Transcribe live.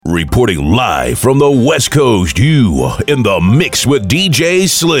Reporting live from the West Coast, you in the mix with DJ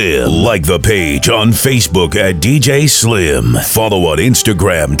Slim. Like the page on Facebook at DJ Slim. Follow on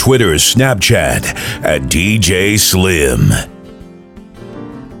Instagram, Twitter, Snapchat at DJ Slim.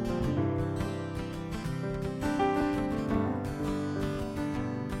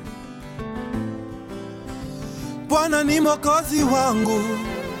 Bwana ni mwokozi wangu,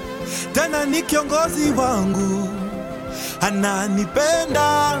 tena ni kiongozi wangu.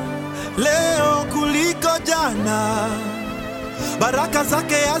 Ananipenda leo kuliko jana. Baraka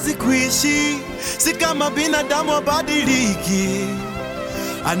zake hazikuishi, si kama binadamu wabadiliki.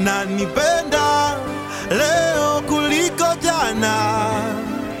 Ananipenda leo kuliko jana.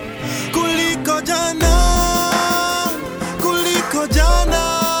 Kuliko jana, kuliko jana.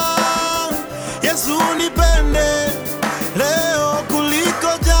 Yesu nipende leo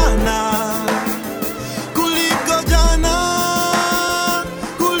kuliko jana. Kuliko jana,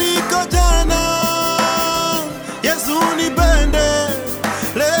 kuliko jana. Yesu nipende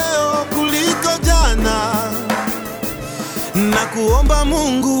leo kuliko jana. Na kuomba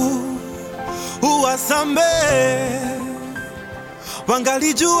Mungu uwasamehe.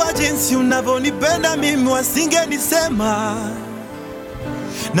 Wangalijua jinsi unavyonipenda mimi wasingenisema.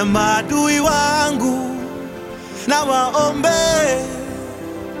 Na maadui wangu na waombe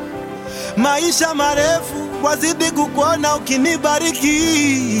maisha marefu, wazidi kukuona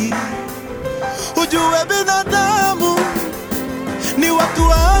ukinibariki. Ujue binadamu ni watu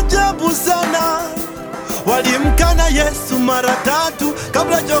wa ajabu sana. Walimkana Yesu mara 3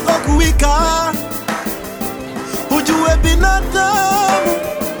 kabla jogoo kuwika. Ujue binadamu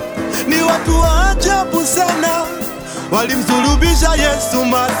ni watu wa ajabu sana. Walimsulubisha Yesu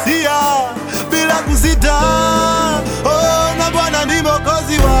Masia bila kusita. Oh, na Bwana ni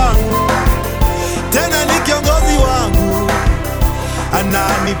mwokozi wangu, tena ni kiongozi wangu.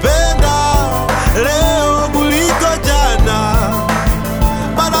 Ananipenda leo kuliko jana.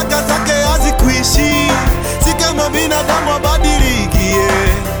 Baraka zake hazikuishi, si kama binadamu wabadiliki.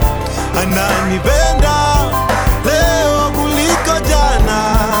 Ananipenda leo kuliko jana.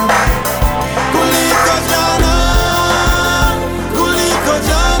 Kuliko jana, kuliko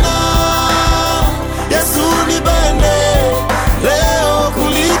jana. Yesu nipende leo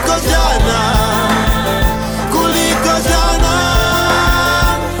kuliko jana. Kuliko jana,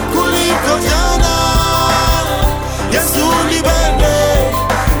 kuliko jana. Yesu nipende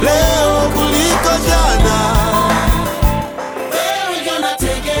leo kuliko jana. Wewe ndio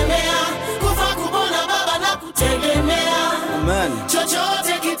nategemea, kufa kupona Baba na kutegemea. Amen.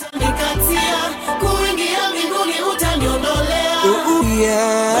 Chochote kitanikatia, kuingia mbinguni utaniondolea.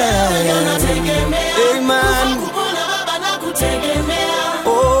 Yeah. Wewe ndio nategemea, Amen. kufa kupona Baba na kutegemea.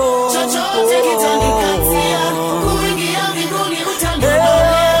 Oh, Chochote kitanikatia, kuingia mbinguni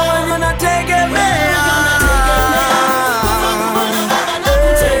utaniondolea. wewe ndio nategemea. Kufa kupona Baba na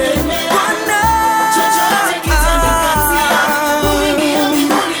kutegemea. Chochote kitanikatia, kuingia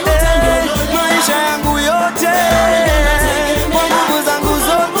mbinguni utaniondolea. Maisha yangu yote, kwa nguvu zangu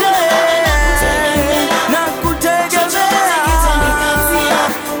zote, na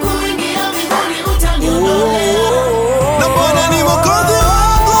na Bwana ni mwokozi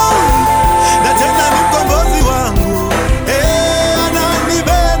wangu, na tena ni mkombozi wangu.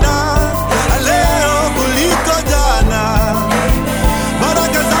 Ananipenda leo kuliko jana.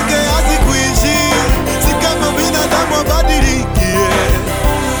 Baraka zake hazikuishi, si kama binadamu wabadiliki.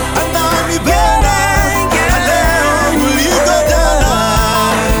 Ananipenda leo kuliko jana.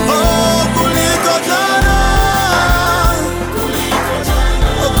 Oh, kuliko jana,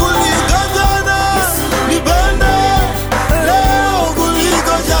 kuliko jana. Nipende leo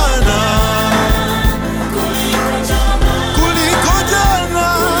kuliko jana. Kuliko jana,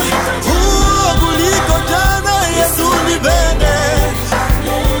 kuliko jana. Yesu nipende.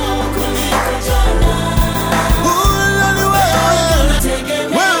 Ni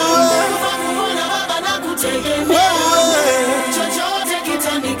wewe, Chochote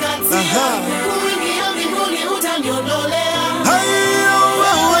kitanikatia, kuingia mbinguni utaniondolea. hayo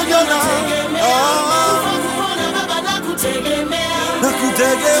wewe jana. Kufa kupona Baba na kutegemea.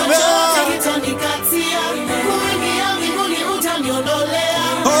 Nakutegemea. Chochote kitanikatia, kuingia mbinguni utaniondolea.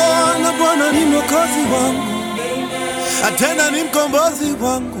 Oh, na Bwana ni mwokozi wangu, tena ni mkombozi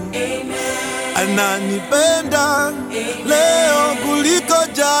wangu. Ananipenda leo kuliko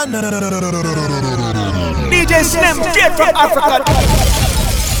jana. DJ Slim, straight from Africa.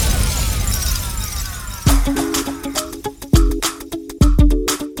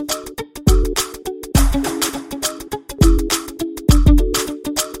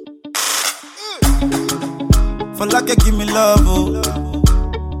 For like give me love, oh.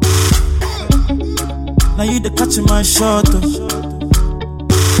 Now you the catching my shot, oh.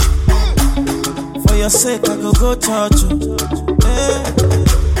 For your sake, I go church, oh. Hey.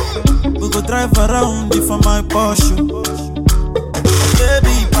 We go drive around you for my Porsche.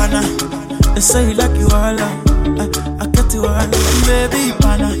 Baby, pana, they say you like you all, I get you all. Baby,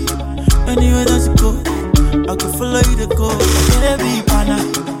 pana, anywhere that you go, I can follow you to go. Baby, pana,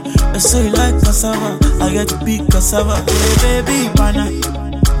 they say you like cassava, I get to big cassava. Hey, baby, pana,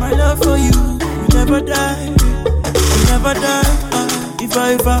 my love for you, you never die, you never die. If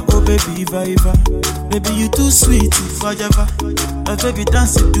I ever, oh baby, if I ever, baby you too sweet, if I ever, oh baby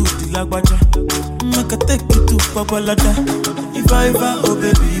dance it to the lagwaja, make a take you to Babalada. If I ever, oh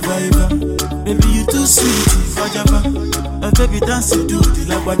baby, if I ever, baby you too sweet, if I ever, oh baby dance it to the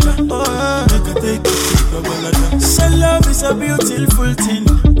lagwaja, oh make a take you to Babalada. So love is a beautiful thing,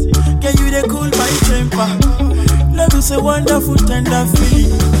 can you they cool my temper? Love is a wonderful tender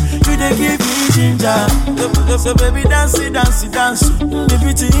feeling. You they give me ginger. So baby dance it, dance it, dance. The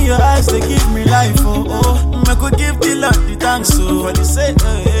beauty in your eyes they give me life. Oh oh, I could give the Lord the thanks. So for the sake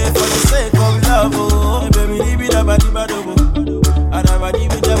of love. Oh baby, leave it about the bad oh. I never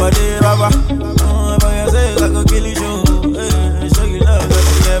give it about the baba. Oh, for your sake I could kill you. Show you love that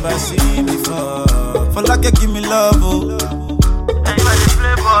you never seen before. For like you give me love. Oh, now you the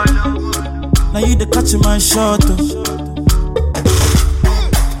play ball. Now you the catching my shot. Oh.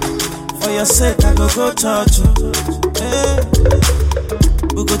 For your sake, I go church. Hey.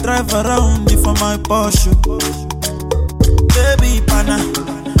 We go drive around you for my Porsche. Baby, pana,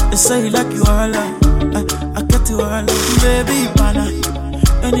 they say you like you all, I get you all. Baby, pana,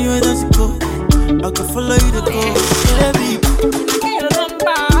 anywhere that you go, I can follow you to go. Baby,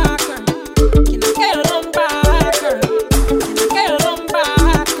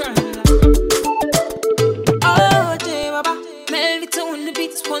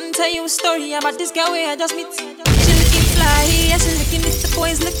 story about this girl where I just meet. She looking fly, yeah, she looking at the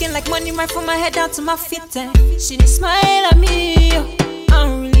boys, looking like money right from my head down to my feet. She did smile at me, I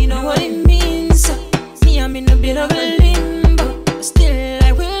don't really know what it means. Me, I'm in a bit of a limbo, but still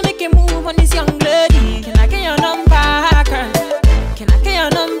I will make a move on this young lady. Can I get your number, girl? Can I get your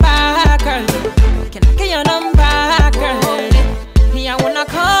number, girl? Can I get your number, girl? Me, I wanna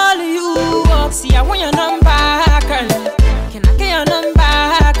call you up, see I want your number, girl. Can I get your number,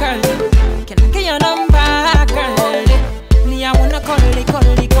 girl? Can I get your number, girl? Me, I wanna call it.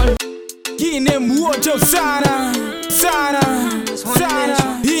 Gine muoto sana, sana, sana.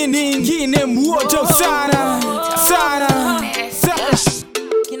 Gine muoto sana, sana, sana.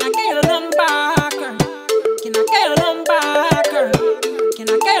 Can I get your number, girl? Can I get your number, girl? Can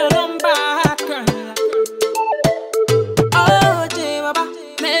I get your number, girl? Oh, J Baba,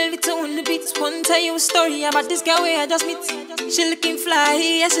 Melvita on the beats. One tell you a story about this girl where I just meet. She looking fly,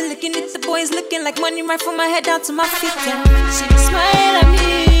 yeah, she looking at the boys, looking like money right from my head down to my feet. She smile at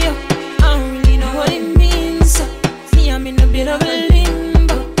me, I don't really know what it means. Me, I'm in a bit of a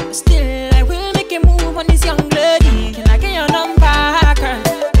limbo, but still I will make a move on this young lady. Can I get your number, girl?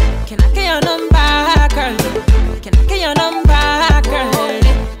 Can I get your number, girl? Can I get your number,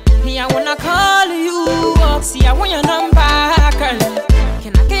 girl? Me, I wanna call you up, see I want your number, girl.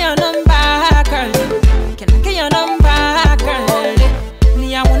 Can I get your number, girl? Can I get your number, girl?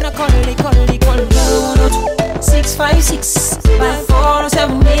 Me, I wanna call it. 656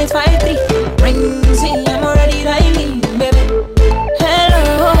 5407 853. Rings in, I'm already dialing, baby. Hello,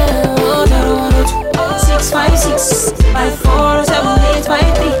 656 5407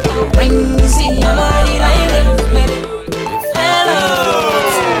 853. Rings in, I'm already dialing, baby. Hello.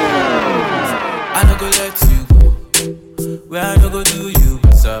 I no go let you go. Where I no go do you,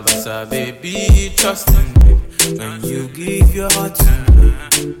 basa, baby, trust in me. When you give your heart to me,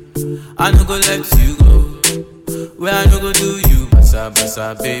 I no go let you go. Where I no go do you, basa,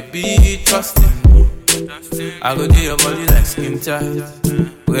 baby, trust in me. I go do your body like skin tight.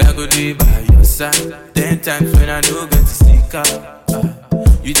 Where I go do by your side. 10 times when I no get to stick out,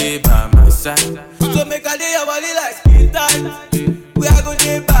 you dey by my side. So make I do your body like skin tight. Where I go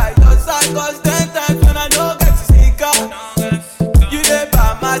do by your side. 'Cause 10 times when I no get to stick out, you dey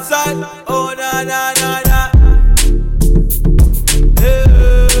by my side. Oh na na na na. Hey,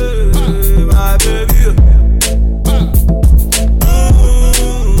 my baby.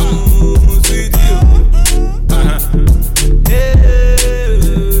 Sweet you.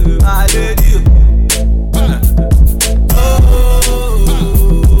 Hey, my lady.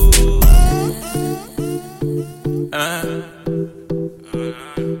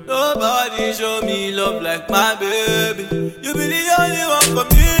 Nobody show me love like my baby. You be the only one for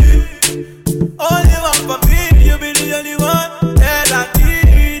me. Only one for me. You be the only one that I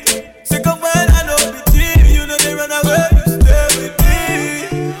need. Sick of when I know be cheap.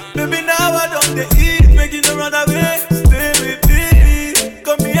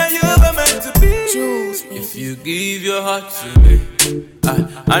 heart to me.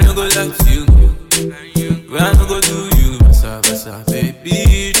 I no go let you go. When I no go do you, basa,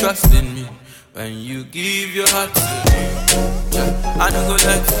 baby, trust in me. When you give your heart to me, I no go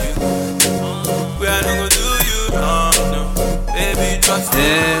let you go. When I no go do you, no, baby, trust in me.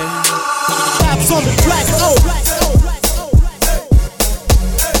 Raps on the track, oh.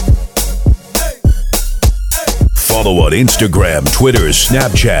 Follow on Instagram, Twitter,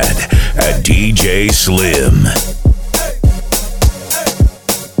 Snapchat at DJ Slim.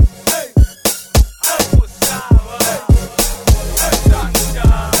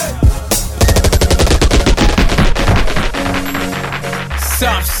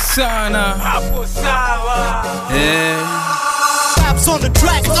 Sana. Raps on the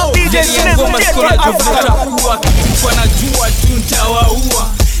track, oh. DJ Slim,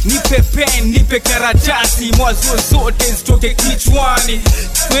 nipe pen, nipe karatasi, mwazo zote zitoke kichwani.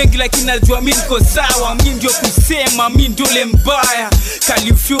 Wengi lakini najua mimi niko sawa, mimi ndio kusema, mimi ndio le mbaya.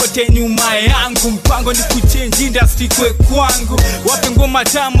 Kalifyote nyuma yangu, mpango ni kuchange industry kwe kwangu. Wape ngoma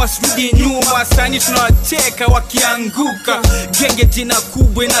tamu asirudi nyuma, sani tunawacheka wakianguka. Genge jina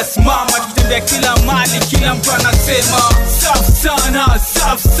kubwa inasimama, tukitembea kila mali, kila mtu anasema safi sana,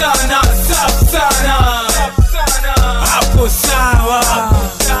 safi sana, safi sana. Hapo sawa.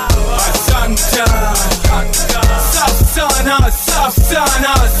 Asante. Safi sana, safi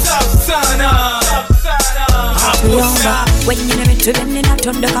sana, safi sana. When you never to them in a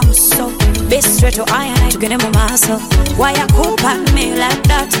thunder come so be straight to iron to get them muscle. Why you coop at me like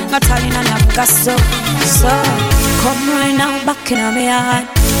that? Not telling and I'm gasso. So come right now back in my yard.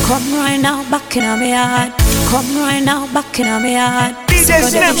 Come right now back in my yard. Come right now back in my yard. DJ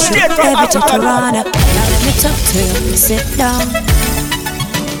Slim, straight from Now let me talk to you, sit down.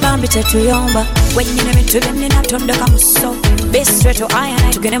 Bambi tetuyomba. When you never to them in a thunder come so be straight to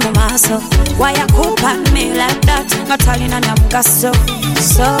iron to get them muscle. Why you coop at me like that? Not telling and I'm gasso.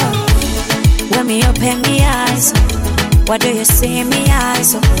 So when me open me eyes, what do you see in me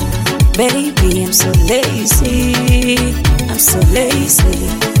eyes? Baby, I'm so lazy. I'm so lazy.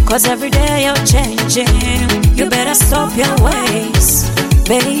 Cause every day you're changing. You better stop your ways.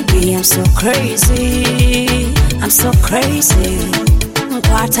 Baby, I'm so crazy. I'm so crazy.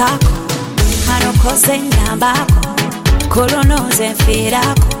 Mkwatako Hanokoze nyambako Kolonoze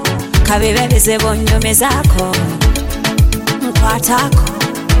mfirako Kabibebeze bonjome zako Mkwatako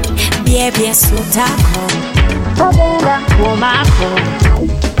Biebye sutako Obenda kumako.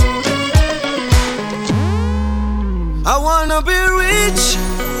 I wanna be rich,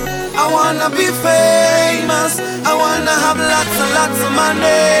 I wanna be famous, I wanna have lots and lots of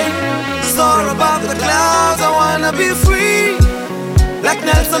money. Soar above the clouds, I wanna be free, like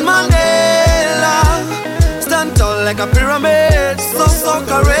Nelson Mandela. Stand tall like a pyramid, so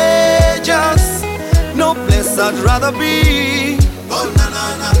courageous. No place I'd rather be. Oh na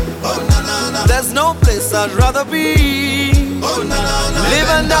na na, oh na na na. There's no place I'd rather be. Oh na na na. Live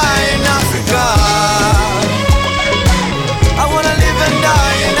and die in Africa. I wanna live and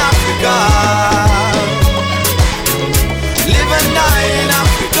die in Africa. Live and die in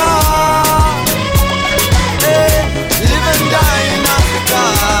Africa. Hey, live and die in Africa.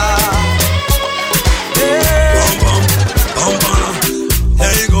 Hey. Bum bum, bum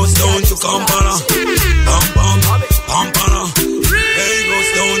there he goes down to Kampala. Bum bum, Kampala. There he goes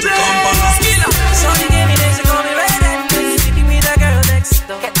down to Kampala. Shorty gave me this, she call me red and sleeping with a girl next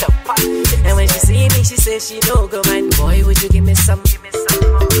door. And when she see me, she says she no go mind. Boy, would you give me some?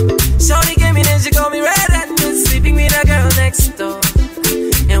 Shorty gave me this, she call me red and sleeping with a girl next door.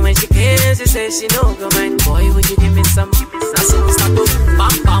 And when she came, she says she no go mind. Boy, would you give me some? I said we start to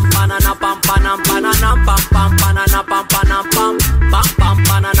pam pam banana pam banana banana pam pam banana pam banana pam pam pam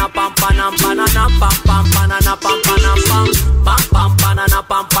banana pam banana banana pam pam banana pam banana pam pam pam banana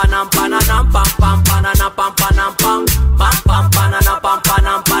pam banana banana pam pam banana pam banana pam pam pam banana pam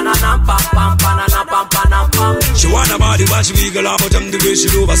banana banana pam pam banana pam banana pam. She wanna body but she wiggle out but the way she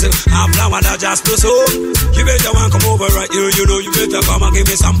do herself. I'm now and I just do so. You better want come over right here, you know you better come and give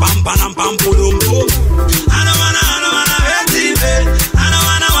me some pam pam pam pum pum. I don't wanna hurt TV. I don't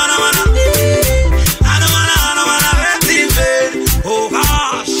wanna hurt TV. Oh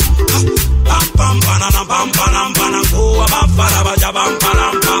gosh. Pam pam banana pam pam pam. Oh bam bam bam pam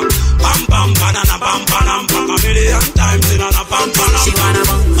pam pam pam banana pam pam pam. A million times in a pam pam. She wanna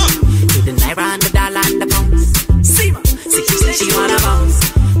bounce to the naira and the dollar and the pounds. See ma, she wanna bounce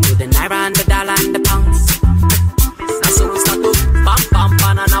to the naira and the dollar and the pounds. So we start to pam pam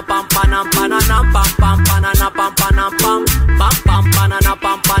banana pam pam banana pam pam banana pam pam pam pam pam banana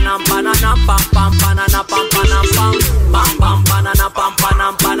pam pam banana pam pam banana pam pam pam pam pam banana pam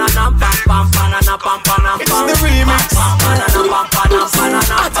pam banana pam pam banana pam pam pam. It's the remix.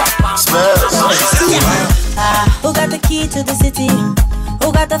 key to the city?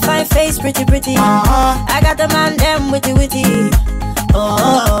 Who got the fine face, pretty, pretty? I got the man, them witty, witty.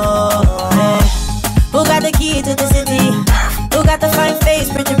 Yeah. Who got the key to the city? Who got the fine face,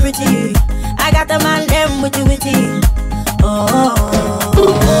 pretty, pretty? I got the man, them witty, witty.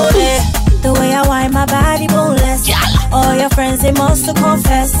 Yeah. The way I wind my body boneless. All your friends, they must to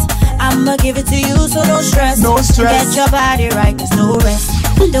confess. I'ma give it to you, so no stress. No stress. Get your body right, there's no rest.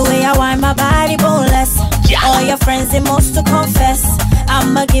 The way I wind my body boneless. All your friends, they must to confess.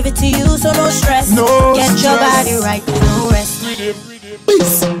 I'ma give it to you, so no stress. No Get stress. your body right, there's no rest.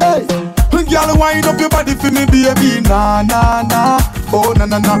 Peace, hey. Girl, wind up your body for me, baby. Nah, nah, nah. Oh, na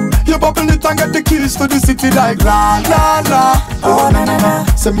na na. You bubble it and get the keys to the city like la la la. Oh, na na na.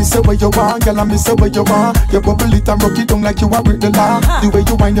 Say me say what you want, girl, and me say what you want. You bubble it and rock it down like you are with the law. The way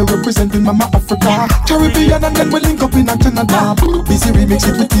you wind, you representing Mama Africa, Caribbean, and then we link up in Canada. Busy remix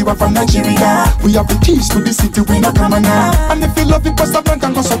it with Tiwa from Nigeria. We have the keys to the city, we not come now. And if you love it, pass the blank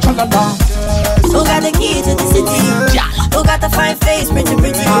and go so chalala. Who got the key to the city? Who got the fine face, pretty,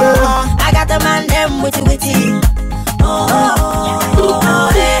 pretty? I got the man, them witty, witty.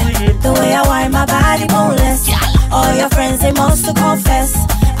 Yeah. The way I wind my body boneless. All your friends, they must to confess.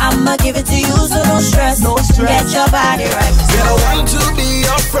 I'ma give it to you, so no stress. No stress. Get your body right. Said I want to be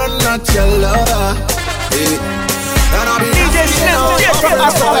your friend, not your lover. Hey. And I'll be DJ Slim, from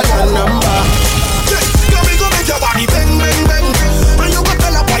your number. Go make your body bang, bang, bang. And you go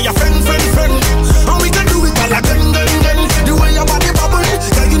tell up by your friend. And we can do it all again, then. The way your body bubble,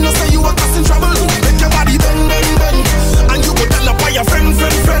 girl, you know say you are causing trouble. Make your body bang, bang, bang. And you go tell up by your friend.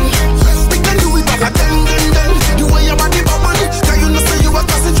 We can do it all again, then. The way your body bubble, girl, you know say you are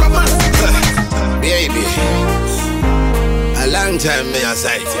causing trouble. Baby, a long time me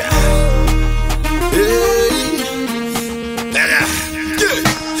aside, yeah. Hey,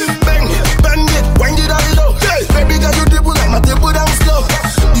 bang it, wind it down low. Hey, baby girl, you dribble like my table down slow.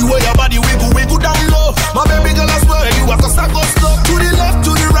 The way your body wiggle down low. My baby girl, I swear you are cause I go slow. To the left,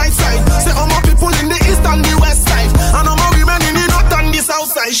 to the right side. Say all my people in the east and the west side. And all my women in the north and the south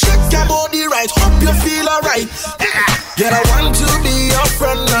side. Shake your body right, hope you feel alright. Girl, I want to be your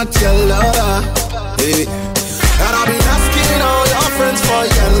friend, not your lover. Hey. And I've been asking all your friends for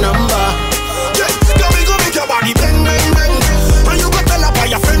your number. Go make your body bang, bang, bang. And you go tell up by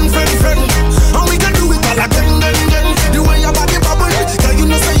your friend. And we can do it all again, then. The way your body bubble, girl, you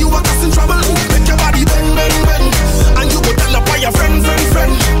know say you are causing trouble. Make your body bang, bang, bang. And you go tell up by your friend.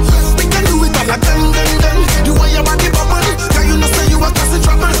 We can do it all again, then. The way your body bubble, girl, you know say you are causing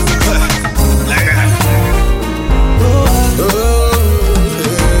trouble. Like that.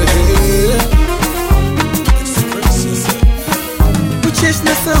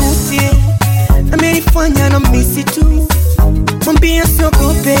 Kucheshna sauti amenifanya na misi tu, mwambie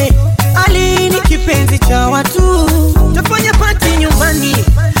siogope, Ali ni kipenzi cha watu. Tafanya party nyumbani,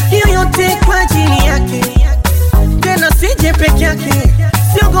 hiyo yote kwa ajili yake. Tena sije peke yake,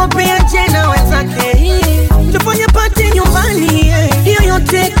 siogope aje na wenzake. Tafanya party nyumbani, hiyo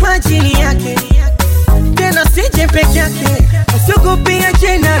yote kwa ajili yake. Tena sije peke yake, siogope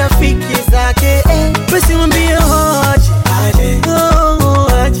aje na rafiki zake. Basi mwambie hoje,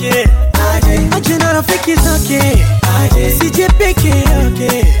 aje na rafiki zake. Sije peke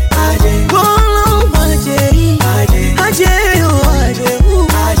yake.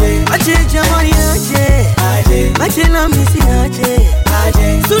 Aje jamani aje na misi aje.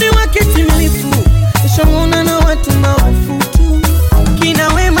 Suri wake timilifu, nishamuna na watu maarufu tu. Kina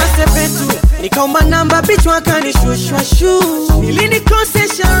Wema Sepetu, nikaomba namba bichwa kanishushwa shu. Ili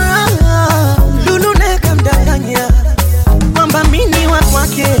nikosesha raha, Lulu nekamdanganya kwamba mini wa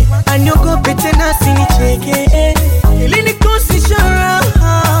kwake, aniogope tena sinicheke. Ili nikosesha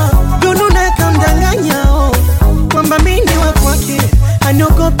raha, Lulu nekamdanganya kwamba mini wa kwake,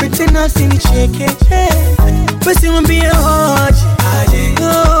 aniogope tena sinicheke. Basi mwambie hoje,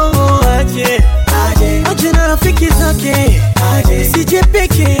 aje na rafiki zake. Sije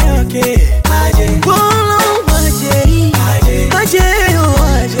peke yake.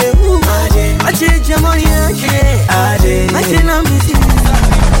 Aje jamani aje na misi.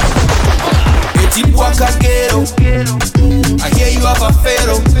 Eti Waka ghetto. I hear you have a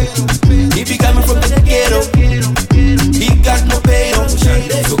pharaoh. If he coming from the ghetto, he got no pay no.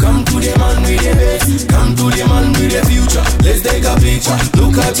 So come to the man with the best. Come to the man with the future. Let's take a picture.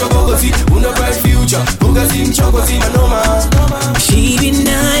 Look at your Bogosi, una bright future. Bogosi in Chogosi, Manoma. She be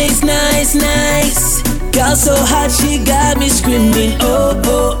nice, nice, nice. Girl so hot, she got me screaming. Oh,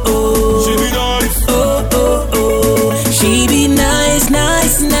 oh, oh. She be nice. Oh, oh, oh. She be nice,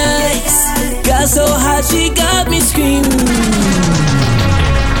 nice, nice. Girl so hot, she got me screaming.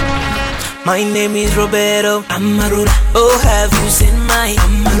 My name is Roberto Amarula. Oh, have you seen my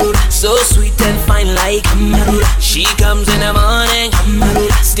Amarula? So sweet and fine like Amarula. She comes in the morning,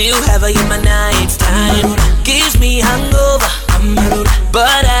 Amarula. Still have her in my night time. Gives me hangover, Amarula.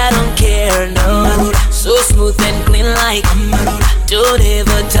 But I don't care, no. Amarula. So smooth and clean like Amarula. Don't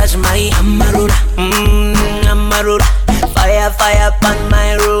ever touch my Amarula. Amarula. Fire, fire on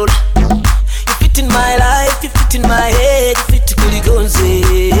my road. You fit in my life, you fit in my head, you fit to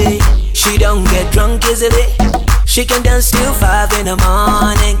Kuligonze. She don't get drunk easily. She can dance till 5 in the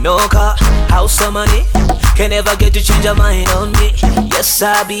morning. No car, house or money. Can never get to change her mind on me. Yes,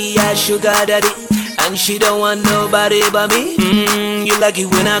 I be a sugar daddy. And she don't want nobody but me. You like it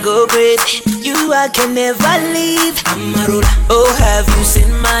when I go crazy. You I can never leave. Amarula. Oh, have you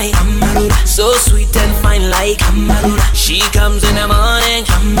seen my Amarula? So sweet and fine like Amarula. She comes in the morning,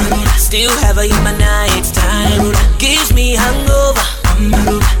 Amarula. Still have her in my night time. Gives me hangover,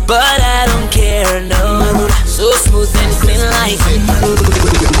 Amarula. But I don't care, no. Amarula. So smooth and clean like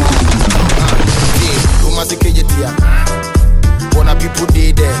Wanna people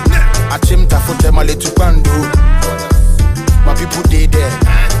dey there. I chimta for them a little bando. My people dey there.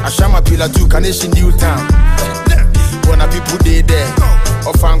 I shama pila to Carnation New Town. Wanna people dey there.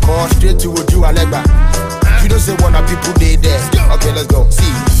 Off and call straight to Oju Alegba. You don't say wanna people dey there. Okay, let's go.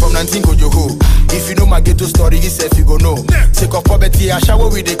 See, from 19 go Jogo. If you know my ghetto story, you say if you go know. Take off poverty, I shower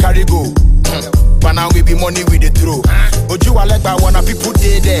with the carry go. But now we be money with the throw. Oju Alegba wanna people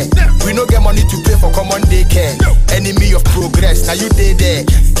dey there. We no get money to pay for common daycare. Enemy of progress, now you dey there.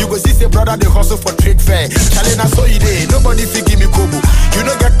 You go see say brother they hustle for trade fair. Challenge na so you dey. Nobody fit give me kobo. You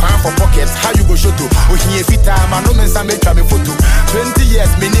no get pan for pockets. How you go show to? Oh here fit time, I no mensa make me photo. 20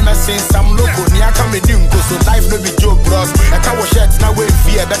 years, minimum since some local. Niaka me dingo, so life no be joke, bros. I can't wash shirts now way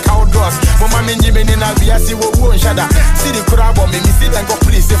fear, back out doors. Mama me Jimmy in a VSC wo wo shada. See the crowd on me, see them go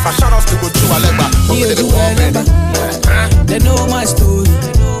please. If I shout us to go to Alegba. They know my story.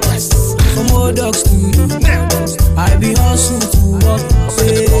 From old dog studio, I be hustle to work.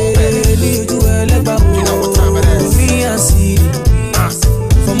 Me and City.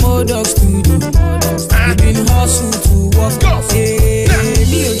 From old dog studio, we been hustle to work. My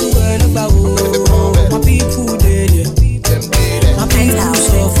people there, my people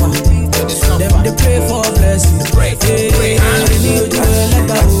suffer. Them they pray for blessings. My people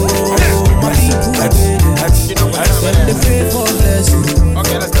there, they pray for blessings.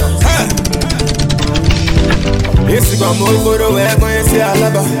 Okay, let's go. Esse amor é conhecer a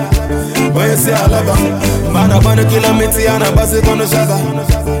lava, conhecer a lava. Mana bana kilomita ana base quando chava,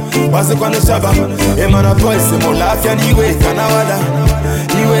 base quando chava. E mana voice mo lafia niwe kanawada,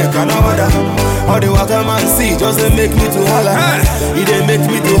 niwe kanawada. All the water man see just they make me to holla, it they make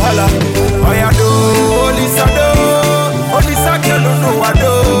me to holla. Oya do, only sake no no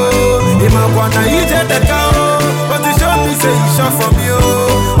ado. E ma kwana ije te kao, but you show me say you shot for me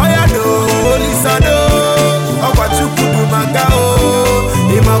oh. Oya do, only sado. Chukudu Magao,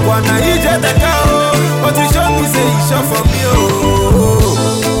 Imagwana Ijetakao, but you show me say you shot for me.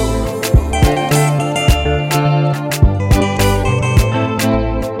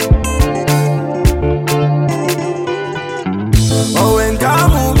 Oh, and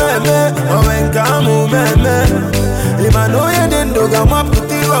Kamu Meme, Imanoya Dendoga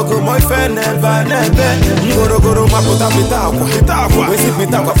Maputi, my friend never. Goro Maputa Pitaqua,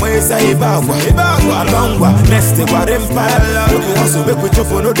 Wesipitaqua, Moesa Ibagua, Longwa, Neste Empire, looking also back with you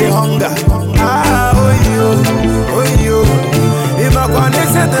for no day hunger. Ah, oh you, Imagwana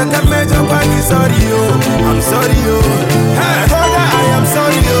said that I made your body sorry, I'm sorry, hey, brother, I am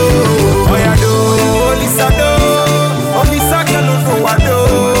sorry, oh, I do, only Saka no Wado,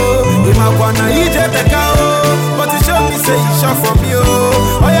 Imagwana Ijetakao, but you show me say you shot for me, oh,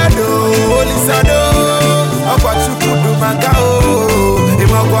 I do, only Sado. Chukudu Magao,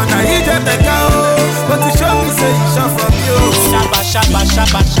 Imagwana Ijetakao, but you show me say you shot from you. Shabba.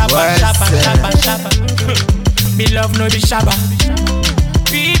 Me love no be shabba.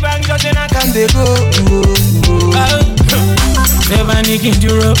 Be bang just in a can they go. Never nicking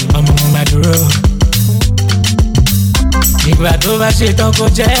duro, I'm on my duro. Nígbà tó bá ṣe tán kó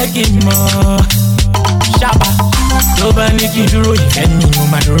jẹ́ kí n mọ̀. Shabba, tó bá ní kí n dúró ìfẹ́ mi mo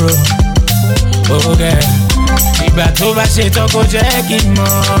máa dúró. Oh girl. Ìgbà tó bá ṣe tán kó jẹ́ kí n mọ̀.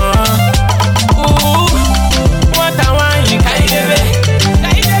 Wọ́n táwọn àyìn káyidébé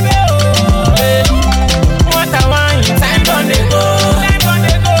ooo. Wọ́n táwọn àyìn time don dey go.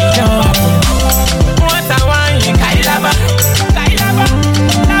 Ìjọ àpò. Wọ́n táwọn àyìn káyidaba.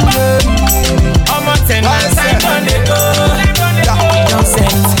 Ọmọ tẹ̀lé time don dey go. Ìjọ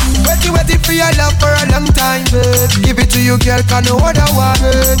set. Waiting for your love for a long time, baby. Give it to you, girl, 'cause got no other one.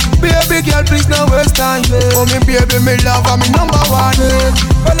 Baby girl, please no waste time. Oh me baby, me love, I'm number one.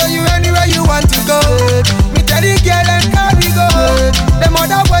 Follow you anywhere you want to go. Me tell the girl and carry go. Them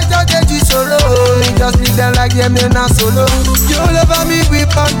other boys just get you solo. Just leave them like them in a solo. You love me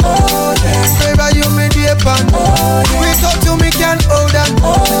whip and baby you me deep and we talk to me can hold on.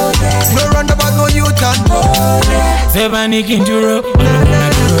 No roundabout, no U-turn. Sebani Kinduro.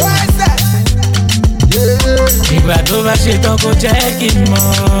 Ìgbà tó bá ṣe tán kó jẹ́ kí n mọ̀.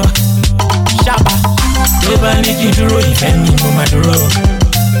 Ṣàpá tó bá ní kí n dúró ìfẹ́ mi mo máa dúró.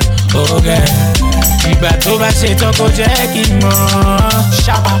 Ọ̀gá ìgbà tó bá ṣe tán kó jẹ́ kí n mọ̀.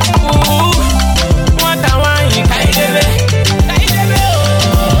 Ṣàpá wọ́n ta wáyìn káyidébé.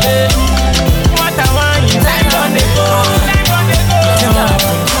 Wọ́n ta wáyìn táìlọ́ndégbò.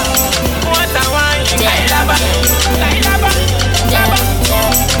 Wọ́n ta wáyìn káyidaba.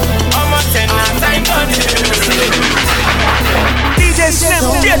 DJ Slim,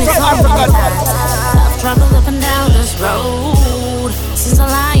 from Africa. I've traveled up and down this road since I'm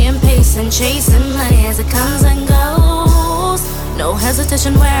lying, pacing, chasing money as it comes and goes. No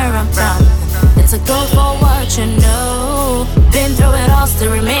hesitation where I'm from. It's a go for what you know. Been through it all,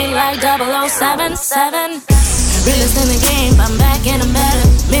 still remain like 0077. Realest in the game, I'm back and I'm better.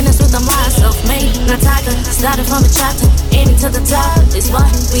 Minutes with the mind, self-made, not tiger. Started from a chapter, aiming to the top is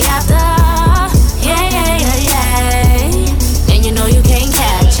what we after. Yeah, yeah, yeah, yeah. And you know you can't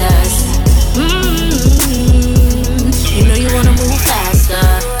catch us. You know you wanna move faster.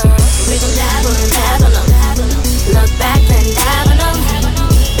 We gon' dabble and dabble them. Look back and dabble them.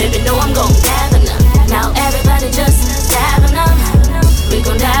 Baby, know I'm gon' dabble them. Now everybody just dabble them. We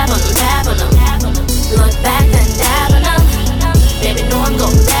gon' dabble them, dabble them. Look back and dabble them. Baby, know I'm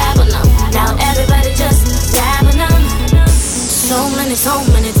gon' dabble them. Now everybody just dabble them. So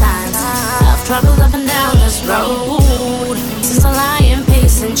many times I've traveled up and down this road since I'm lying,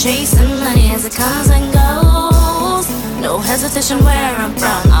 pacing, chasing money as it comes and goes. No hesitation where I'm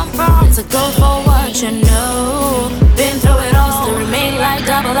from. It's a go for what you know. Been through it all, still remain like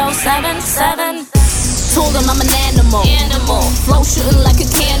 0077. Told him I'm an animal. Flow shooting like a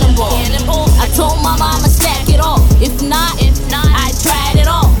cannonball. I told mama I'ma stack it all. If not, I tried it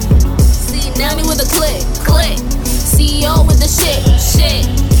all. See Nelly with a click. CEO with the shit.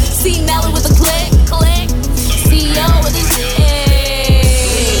 See Nelly with a click. CEO with the shit.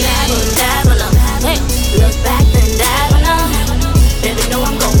 Dabble them. Hey, look back then dabble them. Baby, know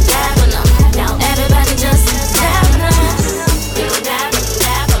I'm gon' dabble them. Now everybody just dabble them. We gon' dabble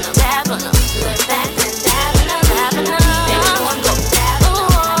them. Look back then dabble them. Baby, know I'm gon' dabble them.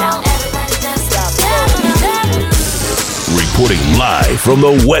 Now everybody just dabble them. Reporting live from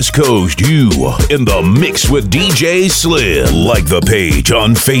the West Coast, you in the mix with DJ Slim. Like the page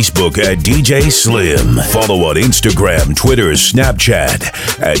on Facebook at DJ Slim. Follow on Instagram, Twitter, Snapchat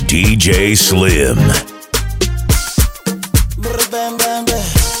at DJ Slim.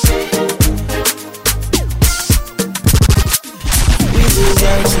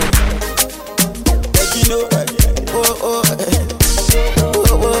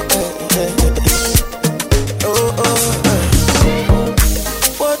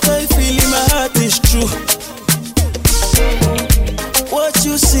 What I feel in my heart is true. What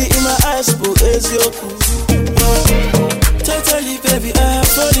you see in my eyes, boo, is your cool. Totally, baby, I'm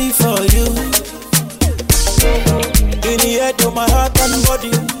falling for you. In the head of my heart and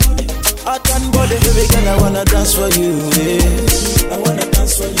body. Baby girl, I wanna dance for you, yeah. I wanna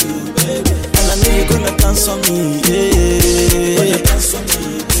dance for you, baby. And I know you're gonna dance for me, yeah. Dance for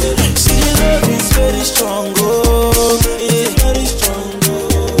me, baby. See, the love is very strong, oh, yeah. Very strong, oh.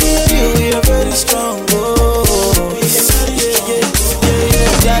 Yeah, we are very strong, oh.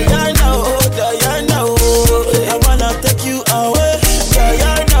 Yeah. Diana, oh. I wanna take you away.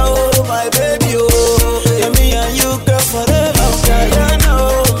 Diana, oh, my baby, oh. Yeah, me and you, girl, forever. Diana,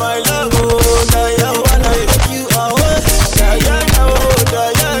 oh, my love, oh. Diana, I wanna take you away. Diana,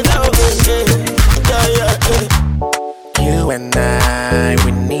 You and I,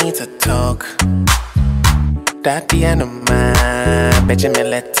 we need to talk. That the end of mine, Benjamin,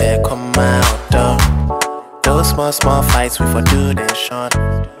 let it come out, though. Those small fights we for do them short.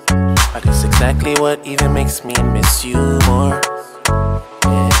 But it's exactly what even makes me miss you more.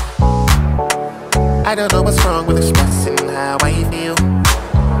 Yeah. I don't know what's wrong with expressing how I feel.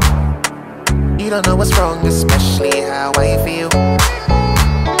 You don't know what's wrong, especially how I feel.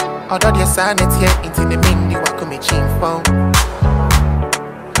 Although your silence here into the mini, what could me chin for?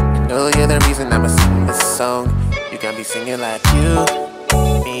 I know you're the reason I'ma sing this song. You can be singing like you,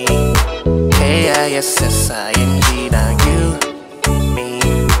 me. K-I-S-S-I-N-G, now you, me.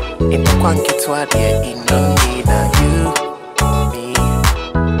 In the quanky to idea, in no need, now you,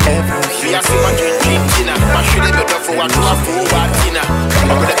 I see my dream dinner. My should have been for what you have for what dinner.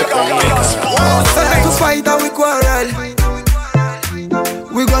 To fight and we quarrel,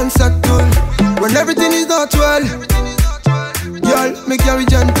 we gon' settle when everything is not well. Girl, me carry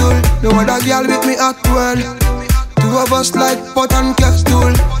gentle. No other girl with me act well. Two of us like pot and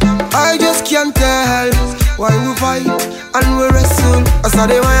kettle. I just can't tell why we fight and we wrestle. I saw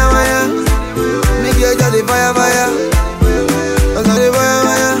the wire. Me girl got the fire. I saw the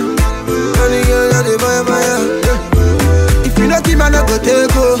wire. And the girl got the fire. If you not him, I no go take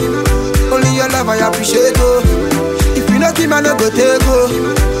go. Only your love I appreciate oh. If you not him, I no go take go.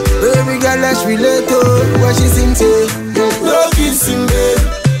 Baby girl, let's relate oh. When she sings it, no kissing babe,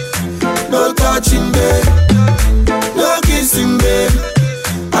 no touching babe, no kissing babe,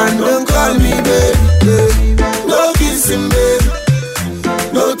 and don't call me babe. No kissing babe,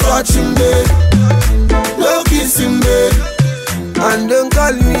 no touching babe, no kissing babe, and don't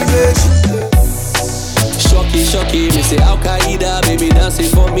call me babe. Shocky, me say Al-Qaeda, baby dancing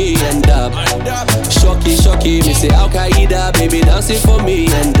for me and up. Shocky, me say Al-Qaeda, baby dancing for me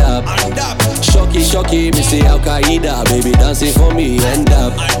and up. Shocky, me say Al-Qaeda, baby dancing for me and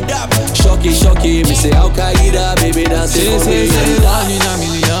up. Shocky, me say Al-Qaeda, baby dancing for me and up. One in a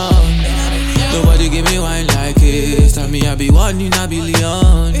million, nobody give me wine like it. Tell me I be one in a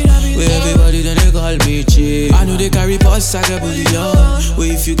billion. Where everybody then they call me cheap. I know they carry pulse, I got billion.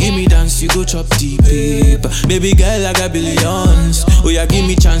 Where if you give me dance, you go chop deep. Baby girl, I got billions. Where you give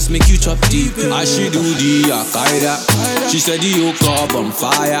me chance, make you chop deep. I she do the Al-Qaeda. She said the yoke up on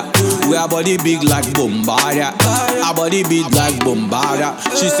fire. We our body big like Bombardier. Our body big like Bombardier.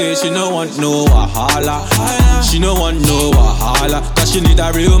 She say she no want no Wahala. She no want no Wahala. Cause she need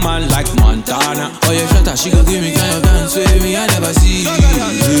a real man like Montana. Oh yeah, shut up, she go give me kind of dance with me, I never see.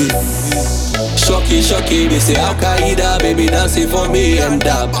 Shocky, me say Al-Qaeda, baby dancing for me and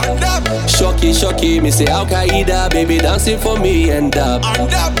up. Shocky, me say Al-Qaeda, baby dancing for me and up.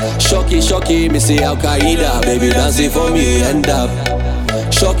 Shocky, me say Al-Qaeda, baby dancing for me and up.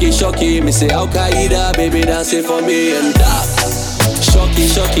 Shocky, me say Al-Qaeda, baby dancing for me and up. Shocky,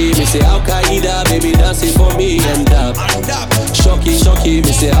 me say Al-Qaeda, baby dancing for me and up. Shocky,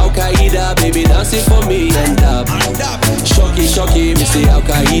 me say Al-Qaeda, baby dancing for me and up. Shocky, me say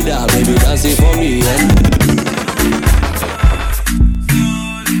Al-Qaeda, baby dancing for me and up.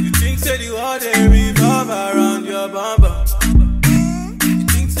 You think say the world they revolve around your bumper. You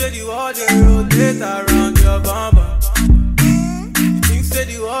think say the world they rotate around your bumper. You think say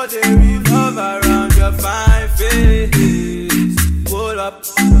the world they revolve around your fine face. Hold up.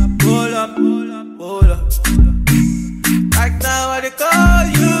 Right now I they call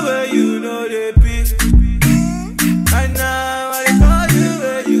you where you know they be. Right now I they call you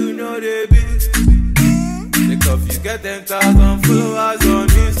where you know they be. Because you get 10,000 followers on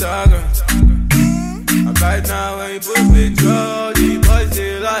Instagram. And right now when you put picture, all the boys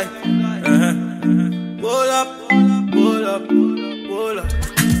they like. Hold up.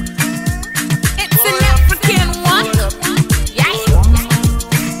 It's an African one.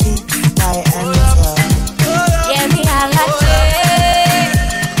 Yeah, me I like it.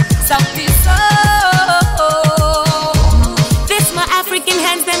 Something so. This my African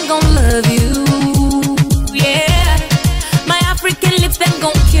hands, them gon' love you. Yeah, my African lips, them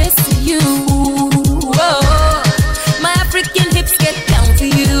gon' kiss you. Whoa. My African hips get down to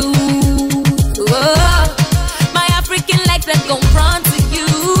you. Whoa. My African legs, them gon' run to you.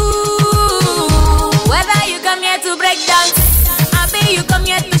 Whether you come here to break dance, I bet you come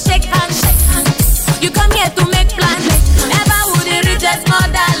here to shake hands. You come here to make plans. Never would it reach as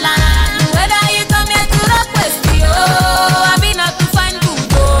motherland. Whether you come here to rock with me, oh, I be not to find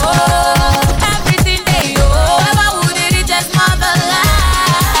good, oh. Everything they oh, never would it reach as motherland.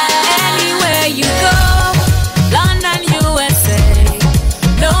 Anywhere you go, London, USA,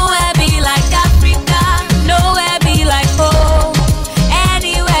 nowhere be like Africa, nowhere be like home.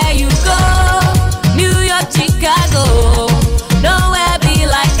 Anywhere you go, New York, Chicago, nowhere be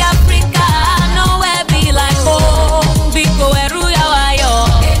like Africa, nowhere be like home. Biko eruya wayo,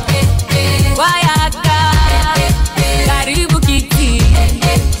 wayaka, karibu kiti,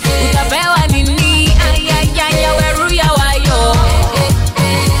 utapewa nini? Ayayaya weruya wayo,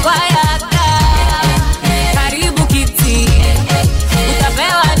 wayaka, karibu kiti,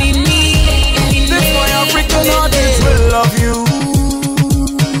 utapewa nini? This my African audience will love you.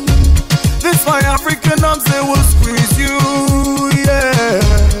 This my African arms they will squeeze you. Yeah,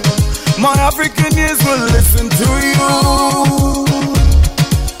 my African ears will listen to you.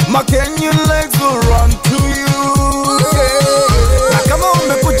 My Kenyan legs will run to you. Yeah. Now come on,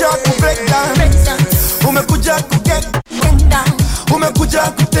 umekuja ku break down, umekuja ku get down,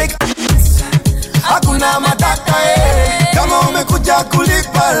 umekuja ku take hakuna matata kama umekuja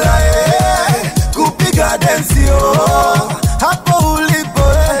kulipa kupiga densi hapo ulipo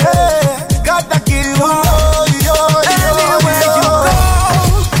kata kiuno anywhere you go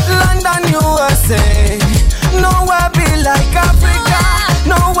London USA nowhere be like Africa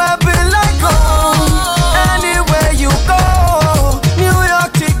nowhere be like home anywhere you go New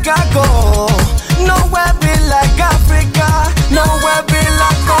York Chicago nowhere be like Africa nowhere be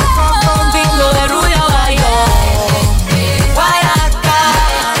like home bingo de ruya wayo wayaka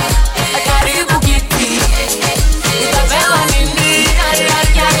karibu kiti utapewa nini ya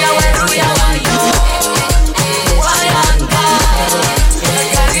ruya wayo wayaka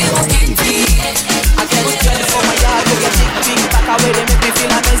karibu kiti I get a journey for my yard to get big back away they make me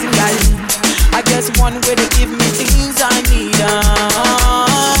feel amazing guys I guess one way they give me things I need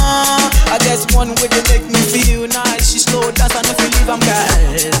I guess one way they make me feel nice she slow dance and if you leave I'm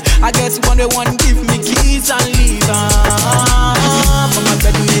guys I guess one way one give me keys and leave but my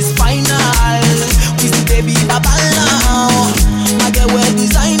bedroom is final we see baby baba now I get well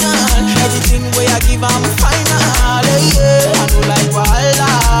designer everything way I give I'm final yeah I know like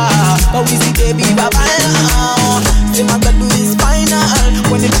Walla but we see baby baba now say my bedroom is final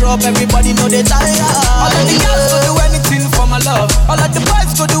when they drop everybody know they tired all of the girls go do anything for my love all of the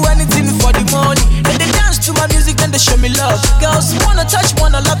boys go do anything for the money then they dance to my music and they show me love girls wanna touch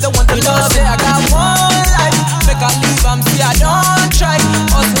wanna love they want to love say I got one life make I live I'm see I don't try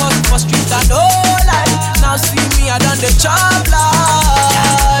hustle for street and no life now see me I done the job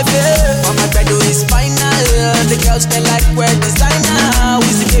life yeah but my bedroom is final the girls they like wear designer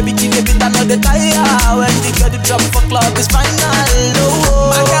we see baby give a bit another tire when they get the drop for club is final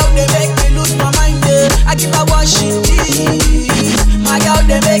oh my girl they make me lose my mind I give her what she need my girl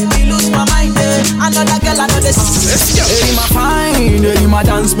they make me lose my mind another girl another Hey my fine, hey my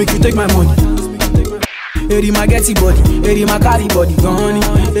dance make you take my money Hey my getty body, hey my carry body gone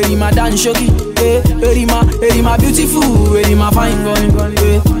hey my dance shoki hey my beautiful, hey my fine gone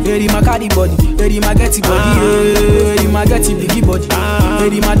hey my carry body, hey my getty body hey my getty biggie body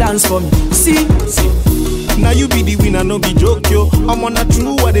hey my dance for me, see now you be the winner, no be joke yo. I'm on a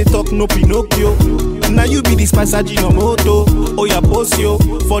true what they talk, no Pinocchio. Now you be the Spice no moto. Oh yeah, post yo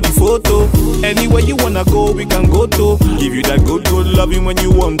for the photo. Anywhere you wanna go, we can go to. Give you that good loving when you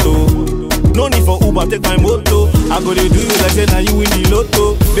want to. No need for Uber, take my moto. I go to do you like say now you win the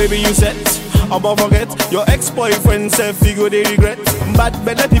lotto. Baby you set, about forget your ex-boyfriend self figure they regret. Bad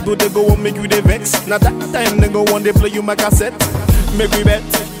better people they go and make you they vex. Now that time they go on they play you my cassette. Make we bet,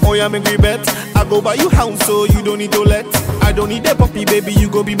 oh yeah make we bet. I go buy you house so you don't need to let. I don't need a puppy baby you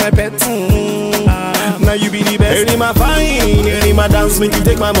go be my pet. Now you be the best. Hey my fine, hey my dance make you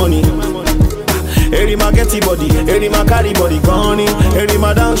take my money. Hey my getty body, hey my carry body gone. Hey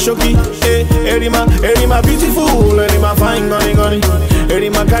my dance shoki, hey my beautiful, hey my fine gone. Hey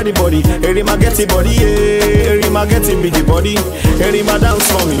my carry body, hey my getty body, hey my getty biggie body, hey my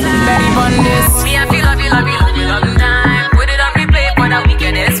dance for me. Very fun this. Me I feel long time. Put it on replay for the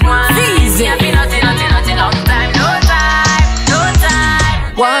wickedest one. Easy. Me I feel nothing long time. No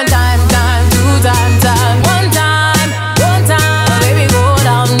time. One time, two time. One time. Baby go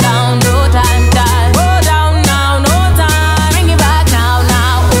down. No time. Go down now, no time. Bring it back now.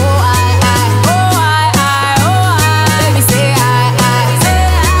 Oh I. Baby say I.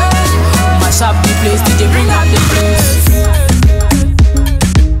 Mash up the place, DJ bring up the place.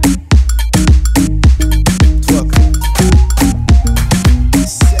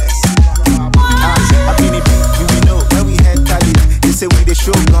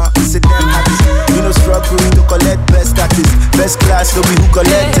 Best class, no be who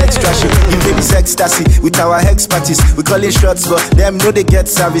collect extra shit. You baby's ecstasy with our hex parties. We call it shots, but them know they get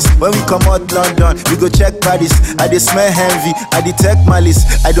service. When we come out London, we go check Paris. I dey smell envy, I detect malice.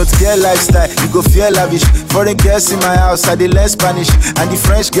 I don't care lifestyle, you go fear lavish. Foreign girls in my house, I dey learn Spanish. And the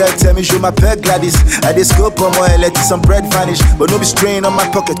French girl tell me show my peg Gladys. I dey scope on my let some bread vanish. But no be strain on my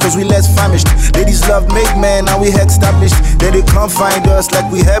pocket, cause we less famished. Ladies love make men and we established. Then they come find us like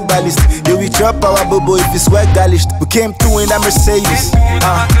we herbalist. Then we drop our bobo if it's well garnished. We came through in that Mercedes.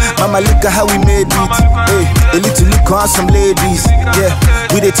 Mama look at how we made it. Hey, a little look on some ladies. Yeah,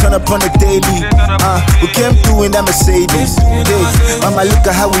 we they turn up on the daily. We came through in that Mercedes. Hey, mama look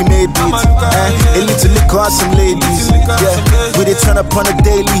at how we made it. A little look on some ladies. Yeah, we they turn up on the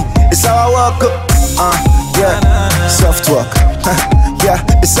daily. It's how I walk up. Yeah, soft walk. Yeah,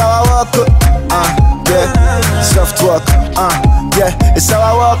 it's how I walk up. Yeah, soft walk. Yeah, it's how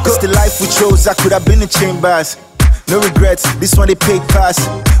I walk up. It's the life we chose. I could have been in chambers. no regrets. This one they pay pass.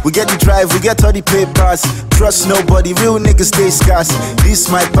 We get the drive, we get all the papers. Trust nobody, real niggas stay scarce. This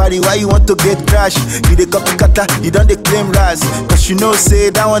my party, why you want to get crash? You the copycatter, you don't they claim rise. Cause you know say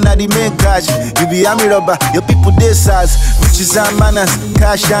that one are the main cash. You be army robber, your people they size. Riches and manners,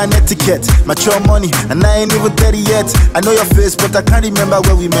 cash and etiquette. Mature money, and I ain't even 30 yet. I know your face, but I can't remember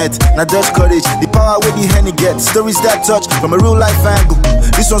where we met. Now just courage, the power where the henny get. Stories that touch from a real life angle.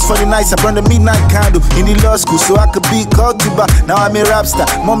 This one's for the nights, I burn the midnight candle. In the law school, so I could be called to bar. Now I'm a rap star,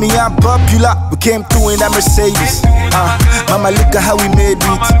 mommy I'm popular. We came through in that Mercedes. Mama look at how we made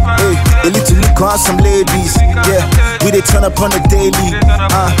it. Hey, a little look on some ladies. Yeah, we they turn up on the daily.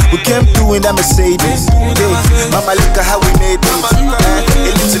 We came through in that Mercedes. Hey, mama look at how we made it.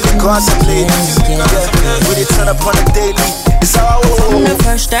 A little look on some ladies. Yeah, we they turn up on the daily. It's how from the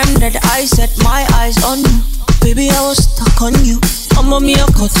first time that I set my eyes on you, baby I was stuck on you. I'm on me a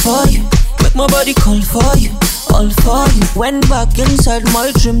cut for you, make my body call for you, all for you. Went back inside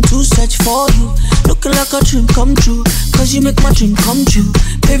my dream to search for you, looking like a dream come true. Cause you make my dream come true.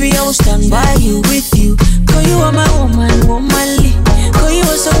 Baby I will stand by you, with you. Cause you are my woman, womanly. Cause you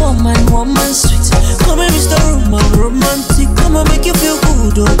are so woman, woman sweet. Come here Mr. Roman, romantic. Come and make you feel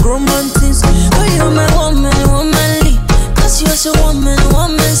good, oh romantic. Cause you are my woman, womanly. Cause you are so woman,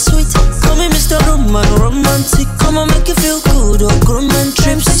 woman sweet. Come here Mr. Roman, romantic. Come and make you feel good, oh romantic.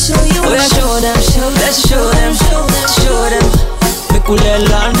 Trips to show you. Oh yeah, show them, let's show them, show them. Make we let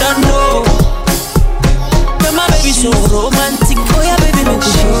London know. My baby so romantic. Oh yeah, baby, make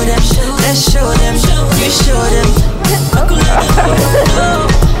we show them, let's show them, you show them. Make we let them know.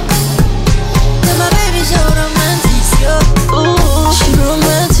 My baby so romantic, yo. Ooh, she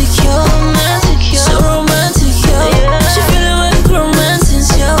romantic, yo, romantic, yo. So romantic, yo. She feeling like romantic,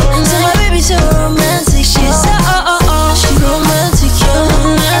 yo. So my baby so romantic, she's so she romantic, yo,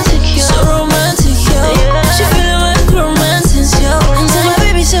 romantic, yo. So romantic, yo. She feeling like romantic, yo. So my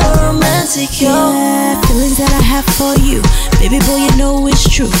baby so romantic, yo. Feelings that I have for you, baby boy, you know it's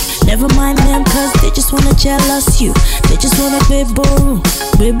true. Never mind them, cause they just wanna jealous you. They just wanna be boring.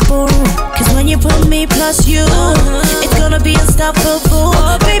 Cause when you put me plus you, it's gonna be unstoppable.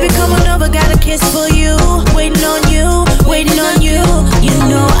 Baby, come on over, got a kiss for you. Waiting on you, waiting on you. You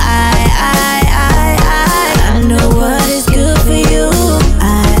know I know what is good for you.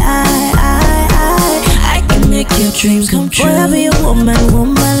 I can make your dreams come true. Boy, I'll be a woman,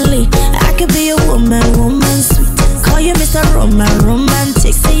 womanly. I could be a woman, woman sweet. Call you Mr. Roman,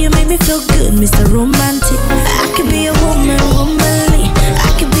 romantic. Say you make me feel good, Mr. Romantic. I could be a woman, womanly. I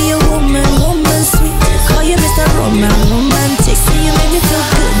could be a woman, woman sweet. Call you Mr. Roman, romantic. Say you make me feel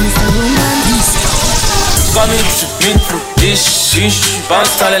good, Mr. Romantic. Coming through this.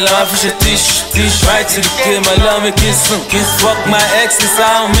 Bounce all along for your dish. Right to the game, I love me kiss. Fuck my exes,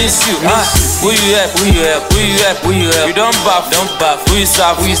 I don't miss you. Who you at? Who you at? Who you at? Who you at? You don't buff. Who you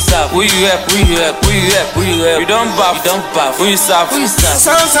stop? Who you stop? Who you at? Who you at? Who you at? Who you at? You don't buff. Who you stop? Who you stop?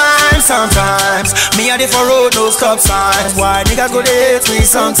 Sometimes me a different road, no stop signs. Why niggas go there hate me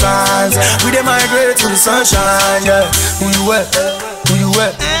sometimes? We dey migrate to the sunshine, yeah. Who you at? Who you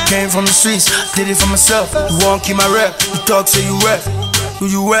at? Came from the streets, did it for myself. You won't keep my rep, you talk say you rep. Who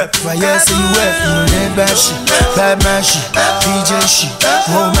you rep? Right, yeah, say you rep. You know that bad shit, bad man shit, DJ shit,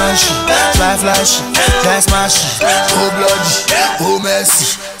 old man shit, fly shit, that's my shit. Old bloody, old messy.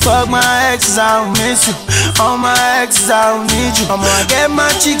 Fuck my exes, I don't miss you. All my exes, I don't need you. I'm gonna get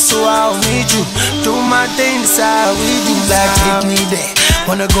my chicks, so I don't need you. Do my thing, decide how we do. Like take me there,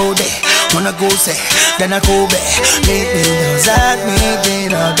 wanna go there, wanna go there, then I go back. Make me know that me,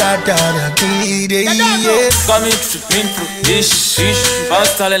 I got yeah. Coming through this.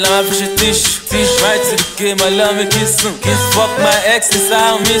 Bounce all along for your dish. Right to the game, I love me kiss. Fuck my exes,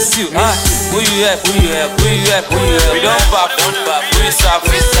 I don't miss you. Who you at? Who you at? Who you at? Who you at? We don't pop. Who you stop?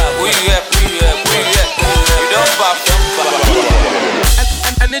 Who you stop? Who you at? Who you at? Who you at? We don't pop.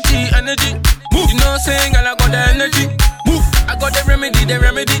 Energy. Move. You know what I'm saying? I got the energy. Move. I got the remedy.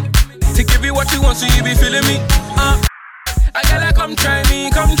 To give you what you want, so you be feeling me. I gotta come try me,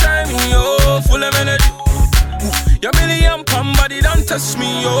 oh, full of energy. Your million pound body don't touch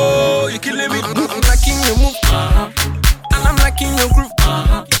me, oh, you killing me. I'm liking your move, and I'm liking your groove.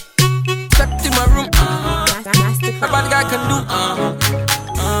 Step in my room, a bad guy can do.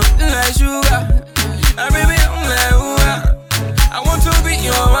 Like sugar, baby, I'm like ooh, I want to be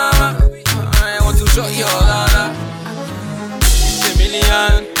your mama, I want to show you all that. It's a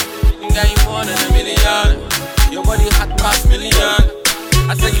million, got you more than a million. Your body hot past million.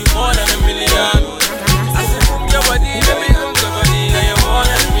 I said you more than a million. I said your body, baby, your body, and you're more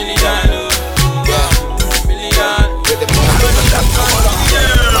than a million.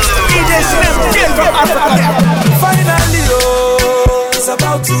 DJ Slim, from Africa.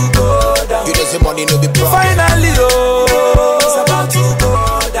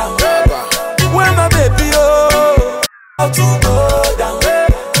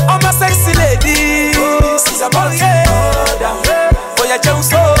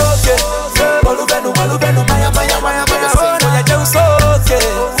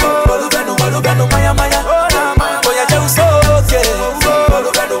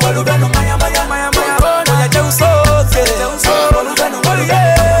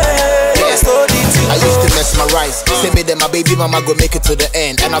 Say me then my baby mama go make it to the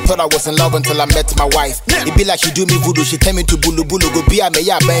end. And I thought I was in love until I met my wife. It be like she do me voodoo, she tell me to bulu bulu. Go be a me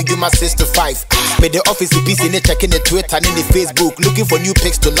ya bang you my sister 5. Made the office piece in it, checking the Twitter and in the Facebook. Looking for new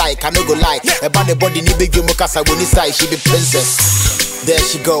pics to like, I no go lie. About the body ni big you mukasa when side, she be princess. There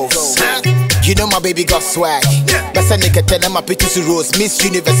she goes. You know my baby got swag. Best nigga tell them my pictures to rose. Miss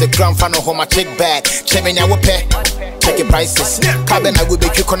Universe a grand fan of home my check bag. Check me now pay. Check your prices. Cabin I will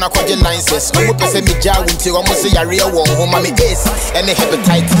make you corner quad your licenses. I will pass me jar until almost say a real one home my ace and the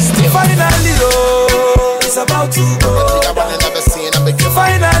hepatitis still. Finally oh, it's about to go. I wanna never see it,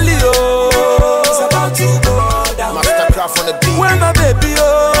 finally oh, it's about to go down. Mastercraft on the beat. When my baby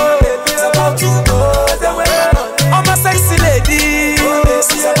oh, it's about to go down. I'm a sexy lady.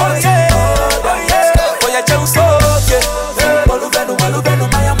 It's about to go down. Oh yeah, just okay. Walubenu, walubenu,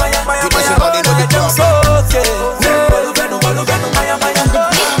 maya, maya, maya, maya, maya, just okay. Walubenu, walubenu, maya, maya.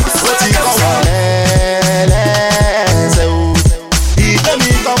 What you call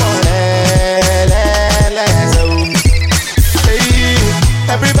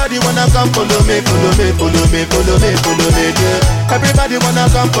Everybody wanna come follow me, follow me, follow me, follow me, follow me, girl. Everybody wanna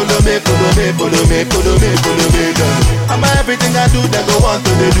come follow me, follow me, follow me, follow me, follow me, girl. I'm everything I do, they go want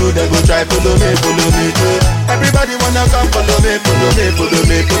to do, they go try follow me, girl. Everybody wanna come follow me, follow me, follow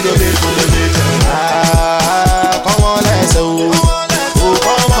me, follow me, follow me, girl. Ah, come on, let's go. Oh,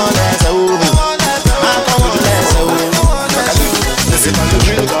 come on, let's go. Ah, come on, let's go. Listen to the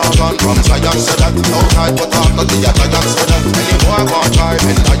drill, gone from Zion, so that no time but after the Zion, so that any boy won't try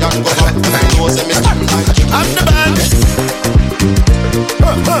when Zion go up, and I know them is I'm the band.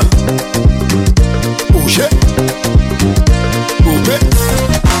 Oh shit.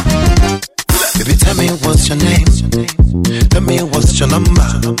 Baby, tell me what's your name? Tell me what's your number?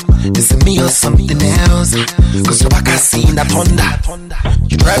 Is it me or something else? Cause I can see that Honda.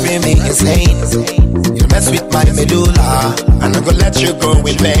 You're driving me insane. You mess with my medulla, and I'm gonna let you go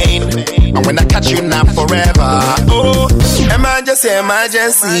in vain. And when I catch you now forever, oh, emergency,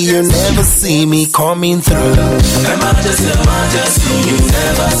 you never see me coming through. Emergency, you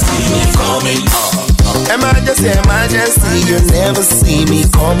never see me coming through. Emergency, you never see me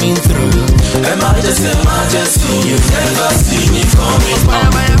coming through. Emergency, you never see me coming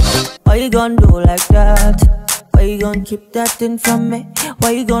through. Why you gon' do like that? Why you gon' keep that thing from me?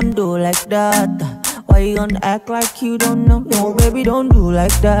 Why you gon' do like that? Why you gon' act like you don't know? No, baby, don't do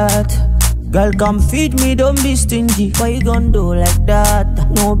like that. Girl, come feed me, don't be stingy. Why you gon' do like that?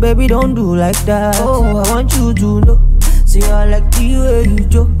 No, baby, don't do like that. Oh, I want you to know. See, I like the way you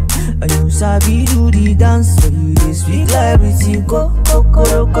joke. And you sabi do the dance. So you speak like everything. Go,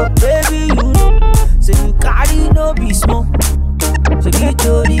 baby, you know. So you carry no be small. So get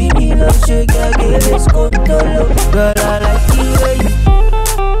your me love, shake your girl, let's go to love. Girl, I like the way you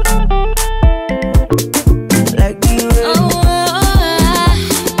like the way you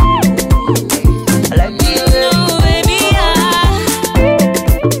I like the way you baby,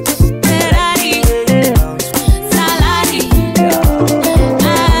 Ferrari, Salari,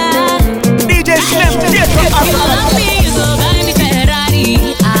 DJ Slim, get from Africa. You go buy me Ferrari,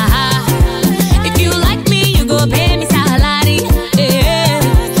 if you like me, you go pay me salary.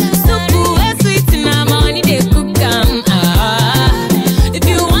 If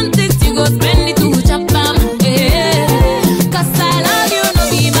you want it, you go spend it to chop them. Cause I love you, no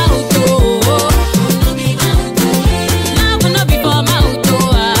be my auto. Love no be for my auto.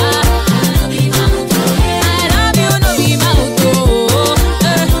 I love you, no be my auto.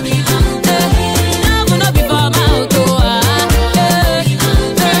 Love no be for my auto.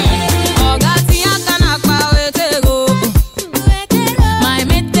 Ogati akana kwa wetego. My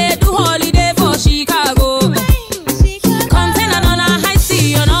mate they do holiday for Chicago.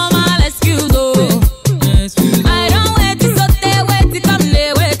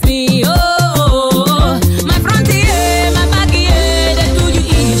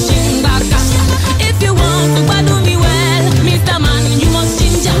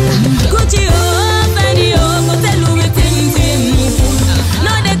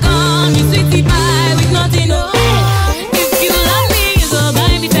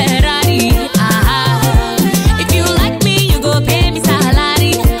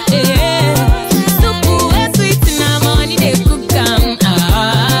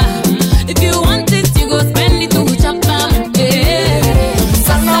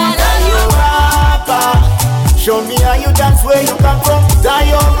 Show me how you dance where you come from.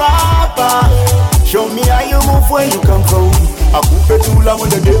 Zion rapper. Show me how you move where you come from. Akupe tula mo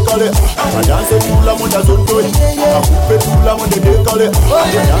de dekale. A dance tula mo da zonto. Akupe tula mo de dekale. A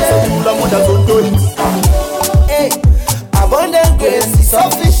dance tula mo da zonto. Hey, abundant grace is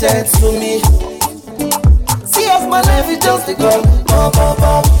sufficient to me. See of my life is just a go.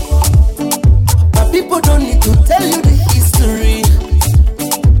 My people don't need to tell you the history.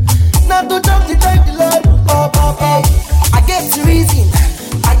 Not to talk the time the Lord. I get to reason.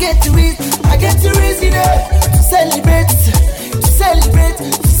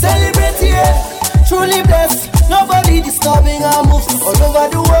 To celebrate, yeah. Truly blessed, nobody disturbing our moves all over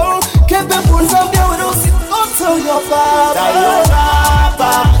the world. Capable of there with us, go tell your father.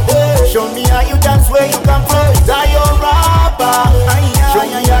 Show me how you dance where you come from. Show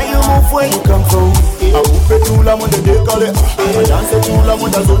me how you move where you come from. Akupe tula mwende dekale, adanse tula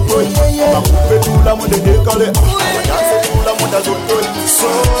mwenda zotoi. Akupe tula mwende dekale, adanse tula mwenda zotoi. So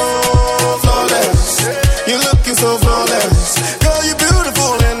flawless, you looking so flawless. Girl, you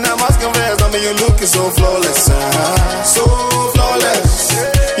beautiful and I must confess, I mean you looking so flawless. So flawless,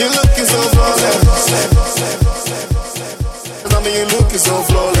 you looking so flawless. I mean you looking so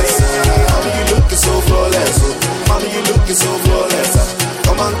flawless. I mean you looking so flawless. Mommy, you looking so flawless.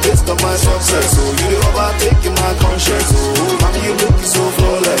 Come and taste of my success. So you overtaking my conscience. Oh, mommy, you looking so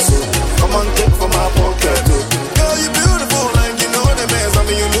flawless. Come and take from my pocket. Girl, you beautiful like you know the mess. I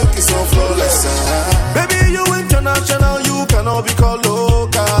mean you looking so flawless. Baby, you international, you cannot be called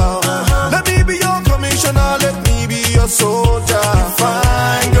local. Let me be your commissioner, let me be your soldier.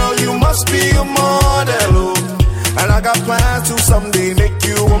 Fine girl, you must be a model. And I got plans to someday make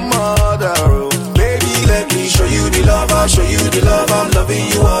you a mother. Baby, let me show you the love, I'll show you the love. I'm loving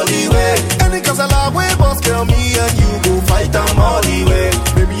you all the way. And because I love way, boss, girl, me and you go fight them all the way.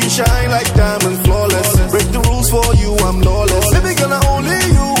 Baby, you shine like diamond, flawless. Break the rules for you, I'm lawless. Baby, girl, only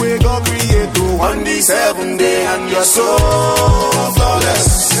you we gon' create to 1D7 day. And you're so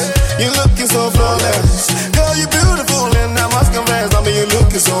flawless. You looking so flawless. Girl, you beautiful and I must confess, I mean you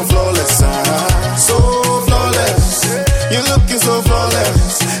looking so flawless. So flawless. You looking so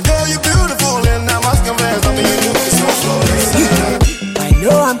flawless. Girl, you beautiful and I must confess, I mean you looking so flawless. I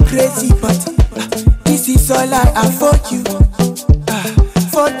know I'm crazy, but this is all I afford you.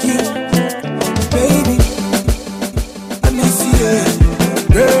 Fuck you, baby. I miss you,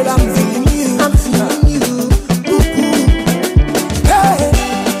 girl. I'm feeling you. Ooh. Hey,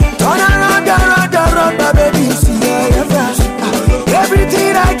 turn around, my baby. See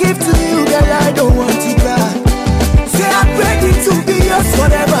everything I give to you, girl. I don't want it back. Say I'm ready to be yours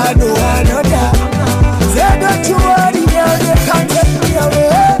forever. I know another. Say don't you worry, girl. They can't take me away.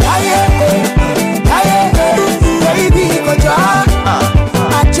 Baby, but I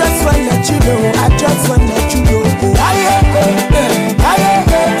just wanna let you know.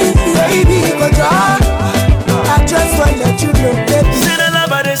 Baby, but I just wanna let you know, baby. See the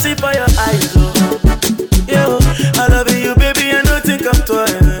love I see for your eyes, oh. Yo, I love you, baby, I don't think I'm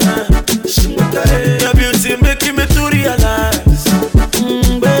twice. Your beauty making me to realize,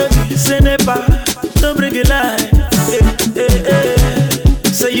 baby, say never, don't bring it lies.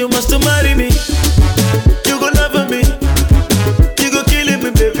 Say you must marry me. You go love me. You go kill me,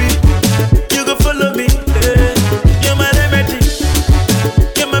 baby. You go follow me. You're my remedy.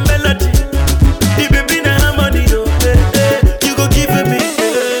 You're my melody. You baby na harmony, oh. You go give me,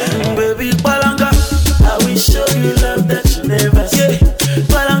 baby Palanga. I will show you love that you never see.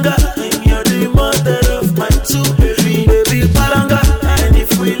 Palanga, you're the mother of my two baby. Baby Palanga, and if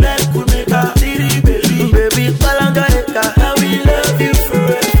we like, we make a little baby. Baby Palanga, I will love you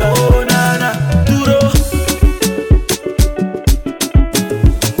forever. Oh na na, duro.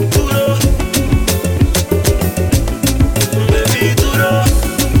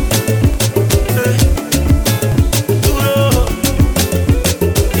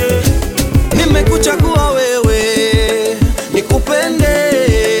 Nimekuchagua wewe nikupende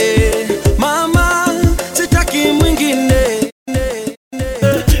mama, sitaki mwingine.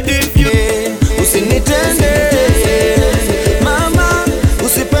 Usinitende mama,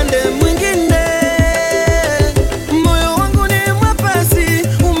 usipende mwingine. Moyo wangu ni mwepesi,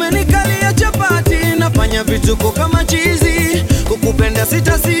 umenikalia chapati. Nafanya vituko kama chizi, kukupenda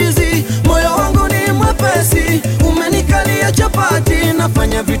sitasizi. Moyo wangu ni mwepesi, umenikalia chapati.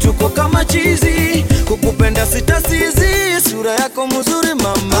 Nafanya vituko kama chizi, kukupenda sitasizi. Sura yako mzuri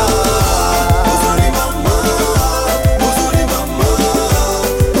mama,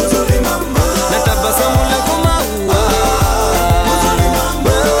 na tabasamu lako maua.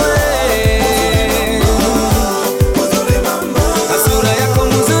 Sura yako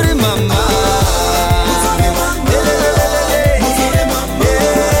mzuri mama,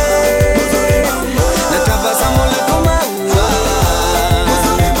 na tabasamu lako maua.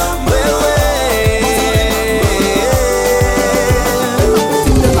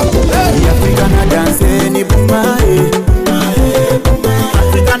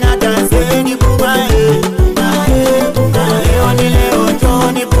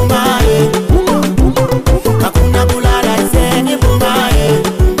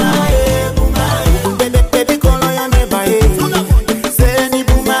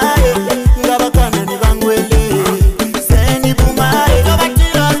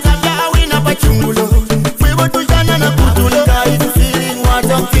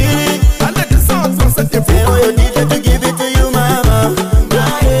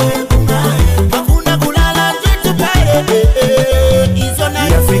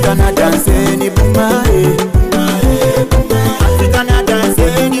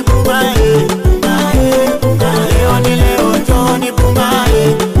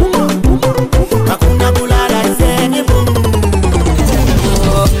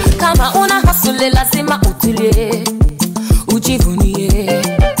 Pole lazima utulie, ujivunie,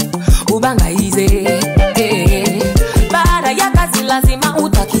 ubangaize. Baada ya kazi lazima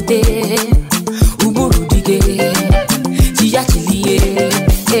utakite, uburudike, jiachilie.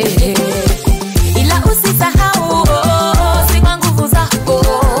 Ila usisahau si kwa nguvu zako,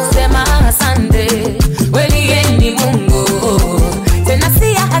 sema asante, wewe ni Mungu. Tena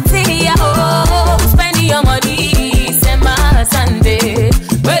si hatia spend your money, sema asante,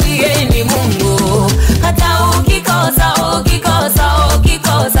 wewe ni Mungu. Hata ukikosa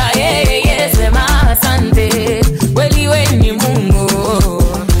sema asante, wewe ni Mungu.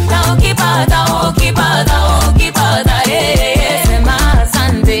 Na ukipata sema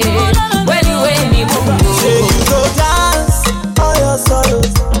asante, wewe ni Mungu. Say you go dance all your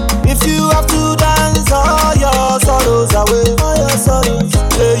sorrows. If you have to dance all your sorrows away, all your sorrows.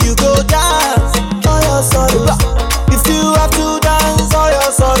 Say you go dance all your sorrows. If you have to dance all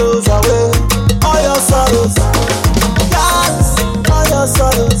your sorrows away, all your sorrows. Dance all your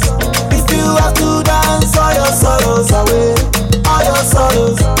sorrows. If you have to dance all your sorrows away, all your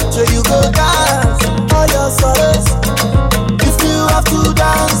sorrows. Say you go dance all your sorrows. If you have to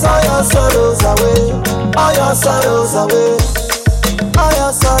dance all your sorrows away, all your sorrows away, all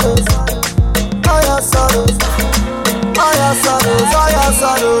your sorrows, all your sorrows, all your sorrows, all your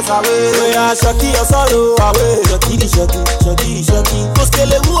sorrows away. We are shaki your sorrow away, shaki. Go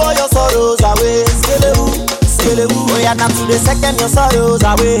skelewu all your sorrows away, skelewu. We are not to the second your sorrows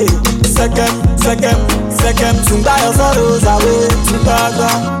away, second. Tunga your sorrows away, tunga.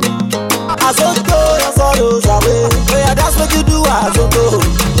 Azonto your sorrows away. Yeah, that's what you do, Azonto.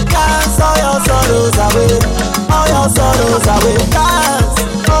 Dance all your sorrows away, all your sorrows away. Dance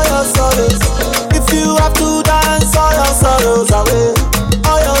all your sorrows. If you have to dance all your sorrows away,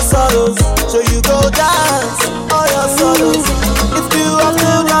 all your sorrows. So you go dance all your sorrows. If you have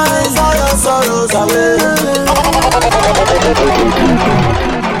to dance all your sorrows away.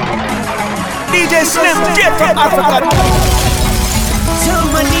 DJ Slim, get from Africa.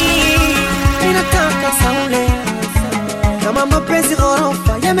 Jamani, ninataka saule kama mapenzi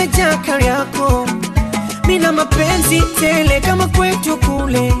ghorofa yamejaa kari yako. Mina mapenzi tele kama kwetu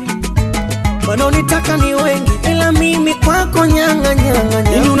kule, wanaonitaka ni wengi ila mimi kwako nyanga.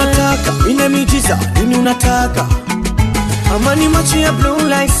 Nini unataka? Nina miujiza. Nini unataka? Ama ni macho ya blue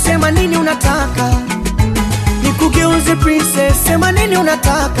light, sema nini unataka? Nikugeuze princess, sema nini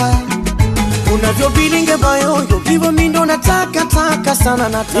unataka? Unavyo bilinge bayoyo, hivyo mimi ndo nataka sana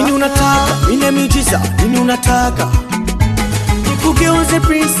nataka. Nini unataka? Nina miujiza. Nini unataka? Nikugeuze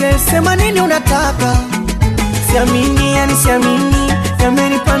princess, sema nini unataka? Siamini, yani siamini,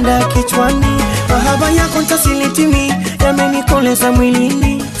 yamenipanda kichwani. Mahaba yako ntasilitimi, yamenikoleza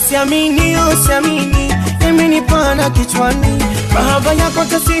mwilini. Siamini, siamini, yamenipanda kichwani. Mahaba yako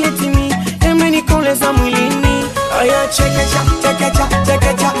ntasilitimi, yamenikoleza mwilini. Aya chekecha, chekecha,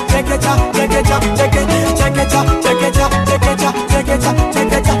 chekecha, chekecha, chekecha, chekecha, chekecha, chekecha, chekecha, chekecha,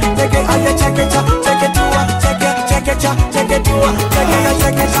 chekecha, aya chekecha, cheketua, chekecha, cheketua, chekecha, chekecha, cheketua,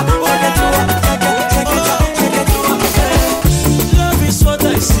 chekecha. Love is what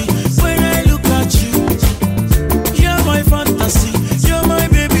I see when I look at you. You're my fantasy, you're my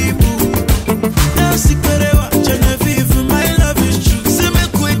baby boo. Nancy Pereira, Genevieve, my love is true. See me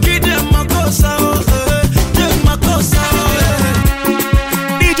quick, them my cosa,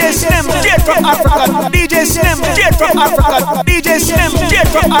 DJ Slim, get from Africa. DJ Slim, get from Africa. DJ Slim, get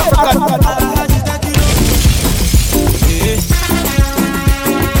from Africa.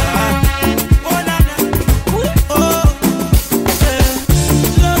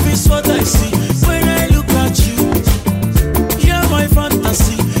 Love is what I see when I look at you. You're my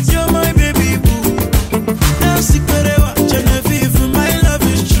fantasy, you're my baby boo. Nancy Pereira, Genevieve, my love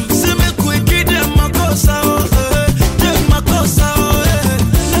is true. See me quick, them my cosa, them my cosa.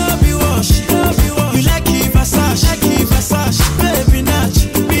 Love you wash, you like Versace, baby natch.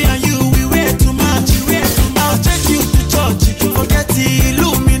 Me and you, we wear too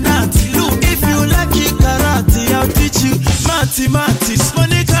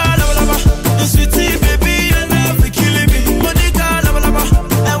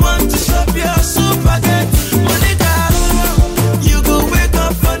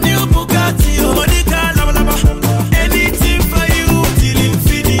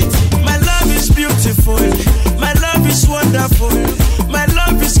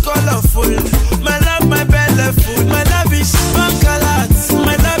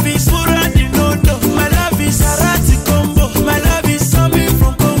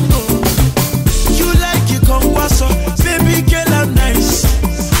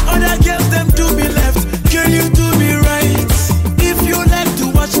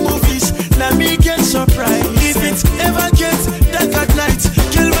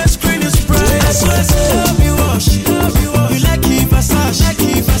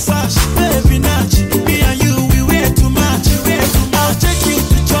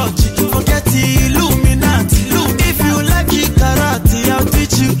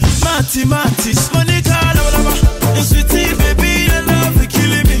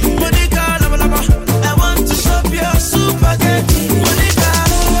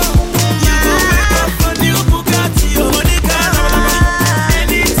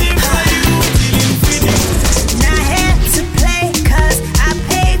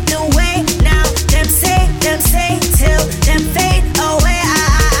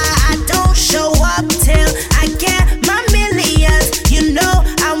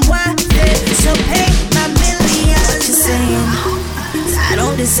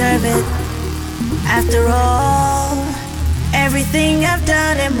After all, everything I've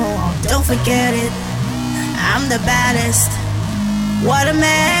done and more, don't forget it. I'm the baddest. What a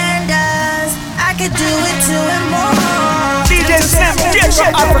man does, I could do it to him more. DJ Slim, DJ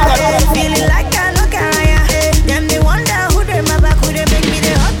Africa. Feeling like I know Karaya. Them they wonder who they my back, who they make me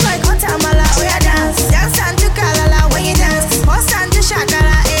they hot like hot tamala. We a dance, dance and to kalala when you dance. Horse and to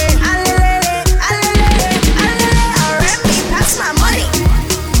shakara, alele, alele, alele. R&B, pass my money.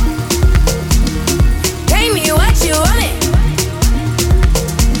 Pay me what you want it.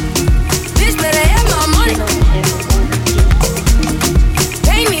 This better have my money.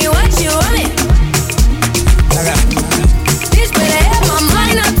 Pay me what you want it. This better have my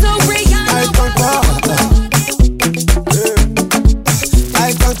money. Not so great.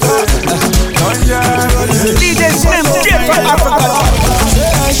 DJ Slim, DJ from Africa.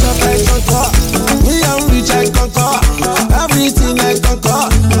 I shop, I conquer. Me am rich, I conquer. Everything I conquer.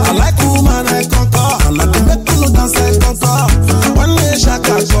 I like woman, I conquer. And I can make you dance, I conquer. One day, shake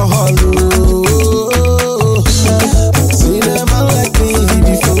alcohol. See them like me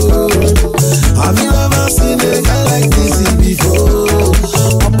before. Have you ever seen a guy like this before?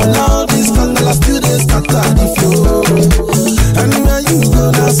 Up and down this candle, I still they scatter the floor. Anywhere you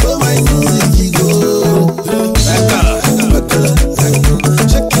go, that's where my music go.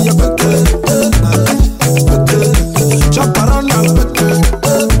 Jump around and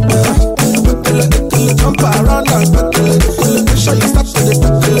jump around and make sure you stop to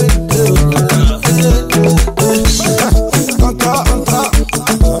the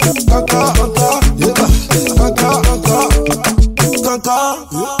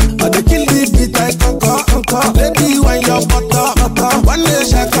they kill the beat, I conquer. Baby, when you're butter, one day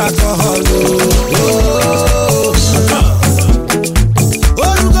shake alcohol.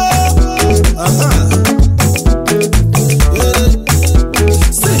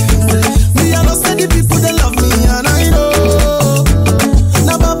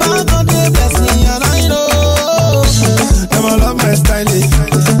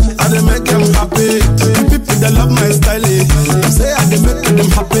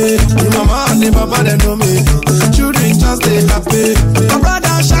 Baba, they know me. Children just stay happy. My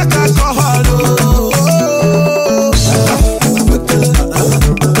brother shake alcohol.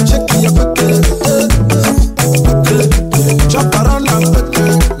 Shake your bucket. Jump around and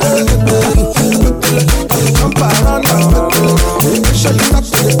jump around and make sure you stop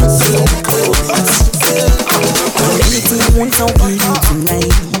to Anything you want, I'll give you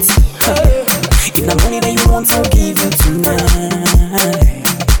tonight. If the money that you want, I'll give you tonight.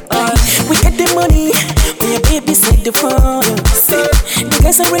 We get the money when your baby said the phone. The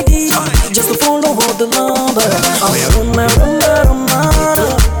guys are ready just to follow all the number. Rumma, rumma, rumma.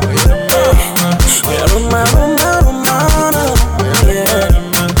 Rumma, rumma, rumma. Yeah.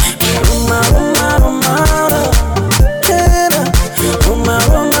 Rumma, rumma, rumma. Rumma,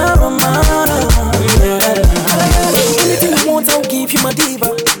 rumma, rumma. Yeah. Anything you want, I'll give you my diva.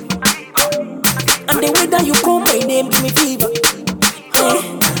 And the way that you call my name, give me fever.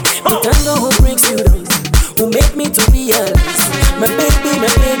 The tango who breaks you down, who make me to realize, my baby, I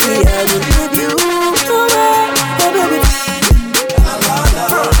will love you forever, my baby.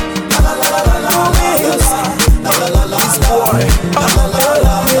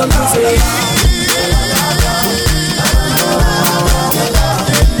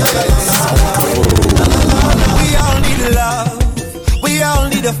 We all need love, we all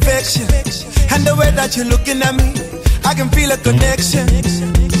need affection, and the way that you're looking at me, I can feel a connection.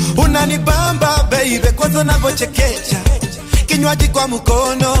 Unanibamba baby, kwanza unavyochekecha, kinywaji kwa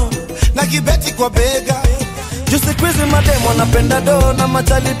mkono na kibeti kwa bega. Jusi kwizi mademo wanapenda do na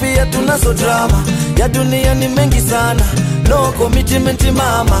machali pia tunazo drama. Ya dunia ni mengi sana, no commitment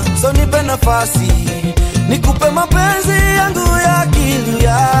mama. So nipe nafasi, nikupe mapenzi yangu ya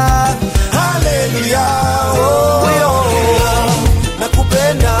kilia. Hallelujah, oh, oh.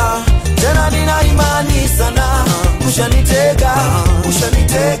 Nakupenda, tena nina imani sana. Ushanitega,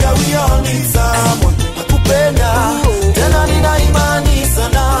 we all need someone. Nakupenda, tena nina imani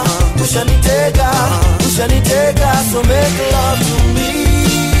sana. Ushanitega, so make love to me.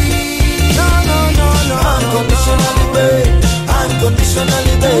 No, unconditionally, babe.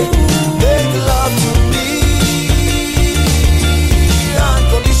 Unconditionally, babe. Make love to me.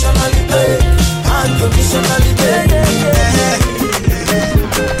 Unconditionally, babe. Unconditionally, babe.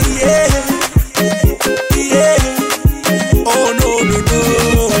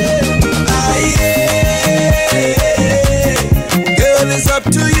 Up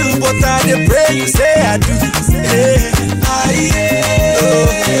to you, but I pray you say I do.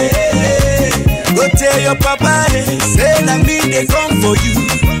 Go tell your papa, say na me they come for you.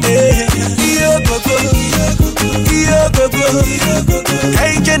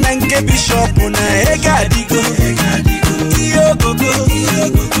 nke bishop na ega digo. Iyo gogo,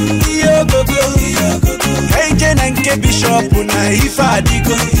 iyo gogo. Kenje na nke bishop na ifa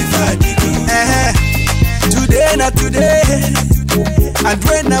digo. Today na today, and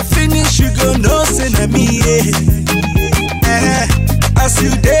when I finish you go know say na me. As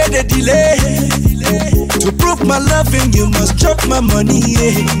you did the delay, to prove my loving you must chop my money.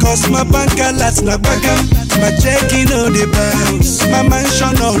 Cause my bank alerts na bagam, my checking on the bounce, my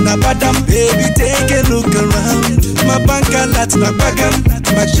mansion on na badam. Baby take a look around, my bank alerts na bagam,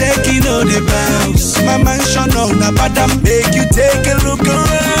 my checking on the bounce, my mansion on na badam. Make you take a look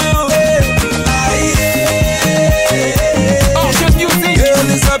around. Girl,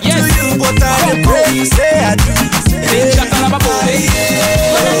 it's up to you, but I pray you say I do.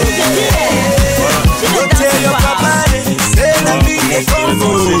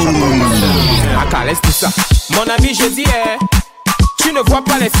 Laisse tout ça. Mon ami, je dis, tu ne vois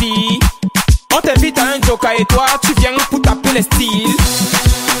pas les filles. On t'invite à un joker et toi, tu viens pour taper les styles.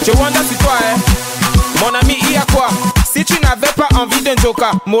 Je wonder si toi, mon ami, il y a quoi? Si tu n'avais pas envie d'un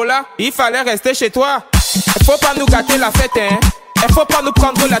joker, Mola, il fallait rester chez toi. Il faut pas nous gâter la fête, hein. Il faut pas nous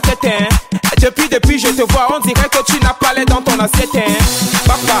prendre la tête, hein. Depuis je te vois, on dirait que tu n'as pas l'air dans ton assiette, hein.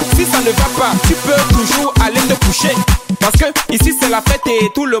 Papa, si ça ne va pas, tu peux toujours aller te coucher. Parce que ici c'est la fête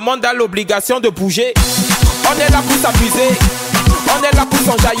et tout le monde a l'obligation de bouger. On est là pour s'amuser, on est là pour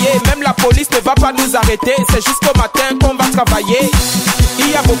s'enjailler. Même la police ne va pas nous arrêter. C'est jusqu'au matin qu'on va travailler.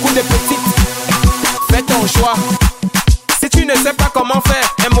 Il y a beaucoup de petites, fais ton choix. Si tu ne sais pas comment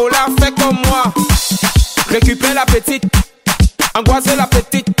faire, un mot là, fais comme moi. Récupère la petite, angoisser la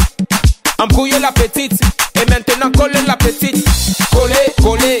petite, embrouiller la petite, et maintenant coller la petite. Coller,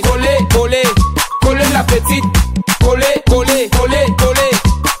 coller, coller, coller, coller la petite. Coller, coller, coller, coller,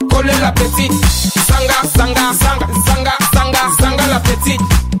 coller la petite. Sanga, sanga, sanga, sanga, sanga, sanga la petite.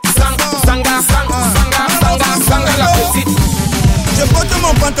 Sanga, sanga, sanga, sanga, sanga, sanga la petite. Je porte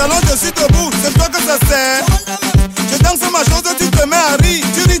mon pantalon, je suis debout, c'est toi que ça sert. Je danse ma chose, tu te mets à rire,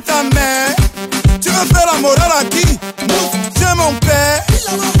 tu ris ta mère. Tu veux faire la morale à qui? Tu es mon père.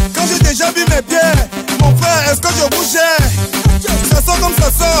 Quand j'ai déjà vu mes pieds, mon frère, est-ce que je bougeais? Ça sort comme ça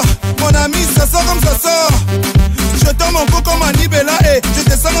sort, mon ami, ça sort comme ça sort. Je tombe mon cou comme un Nibela et je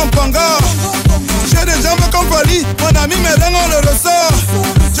descends en pangor. J'ai des jambes comme Fali, mon ami, mes reins on le ressort.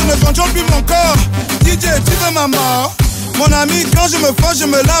 Je ne contrôle plus mon corps, DJ, tu veux ma mort? Mon ami, quand je me fâche, je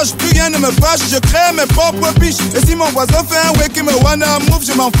me lâche, plus rien ne me fâche. Je crée mes propres piches. Et si mon voisin fait un way qui me wanna move,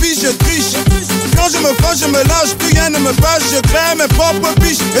 je m'en fiche, je triche. Quand je me fâche, je me lâche, plus rien ne me fâche. Je crée mes propres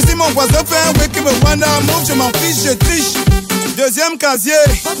piches. Et si mon voisin fait un way qui me wanna move, je m'en fiche, je triche. Deuxième casier,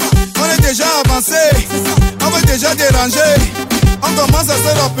 on est déjà avancé, on veut déjà déranger. On commence à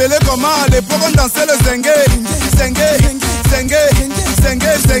se rappeler comment à l'époque on dansait le zengue. Zengue, zengue, zengue,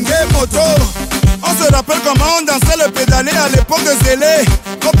 zengue, moto. On se rappelle comment on dansait le pédalé à l'époque de Zélé.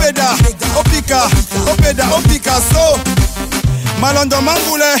 Opéda, Opika, Opéda, Picasso. Malondo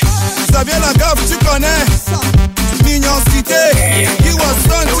Mangoulet, Xavier Lagaffe, tu connais. Mignon Cité,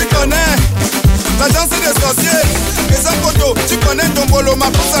 Iwason, tu connais. La danse des sorciers, les Akoto, tu connais ton bolo, ma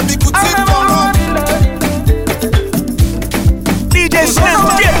pousse à Bikouti, DJ Slim,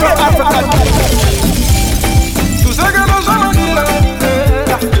 DJ from Africa. Tout ce que nos gens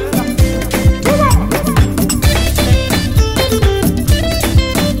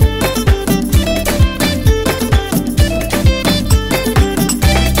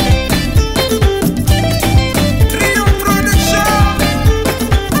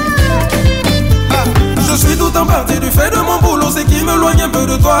partie du fait de mon boulot, c'est qui m'éloigne un peu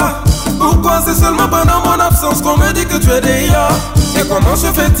de toi. Pourquoi c'est seulement pendant mon absence qu'on me dit que tu es déjà? Et comment se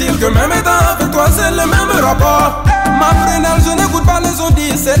fait-il que même étant avec toi c'est le même rapport? Ma prénale, je n'écoute pas les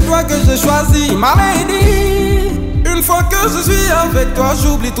audits, c'est toi que j'ai choisi, ma lady. Une fois que je suis avec toi,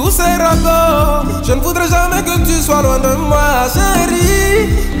 j'oublie tous ces rapports. Je ne voudrais jamais que tu sois loin de moi, chérie.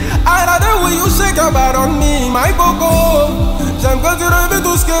 I like the way you shake your body on me, my coco. J'aime que tu revis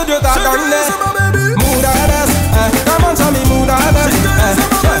tout ce que Dieu t'a donné. Moudades, come on, tell me moudades.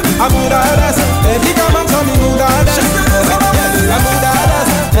 Moudades, baby, come on, tell me moudades. Moudades,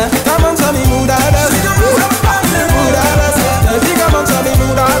 come on, tell me moudades. Moudades, baby, come on, tell me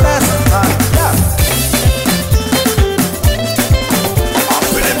moudades.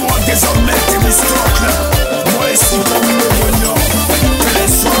 Appelez-moi désormais Thémistocle. Moi ici comme le moignon. Que les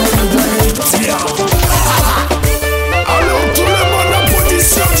soins me tiens. Alors tout le monde en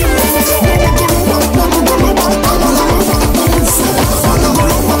position du monde.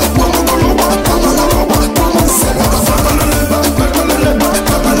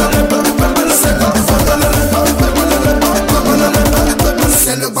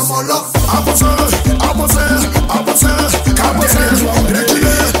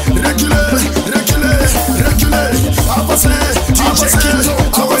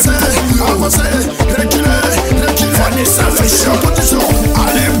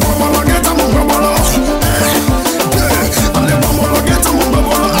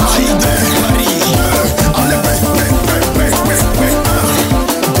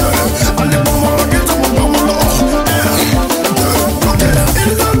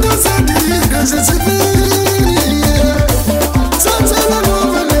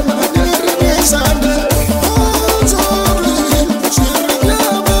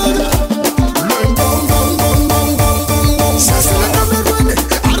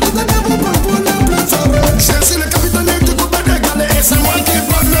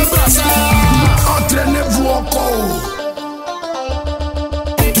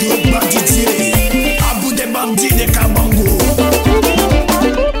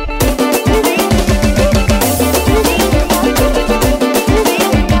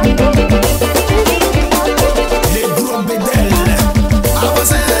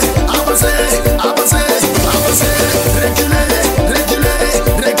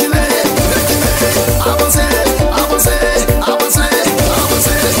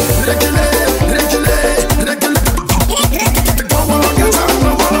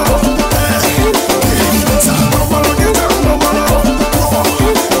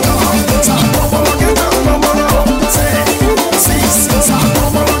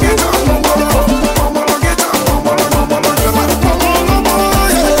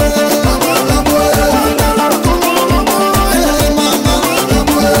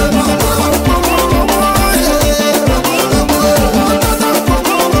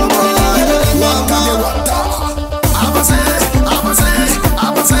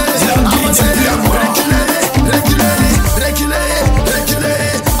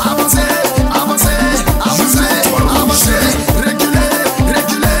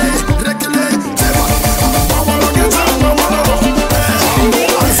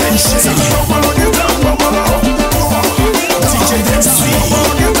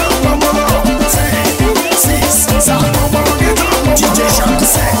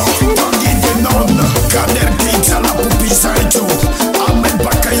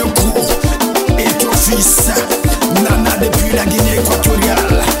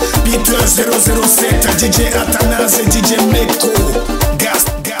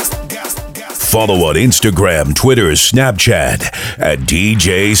 Follow on Instagram, Twitter, Snapchat at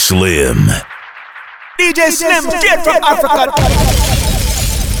DJ Slim. DJ Slim, Jet from Africa.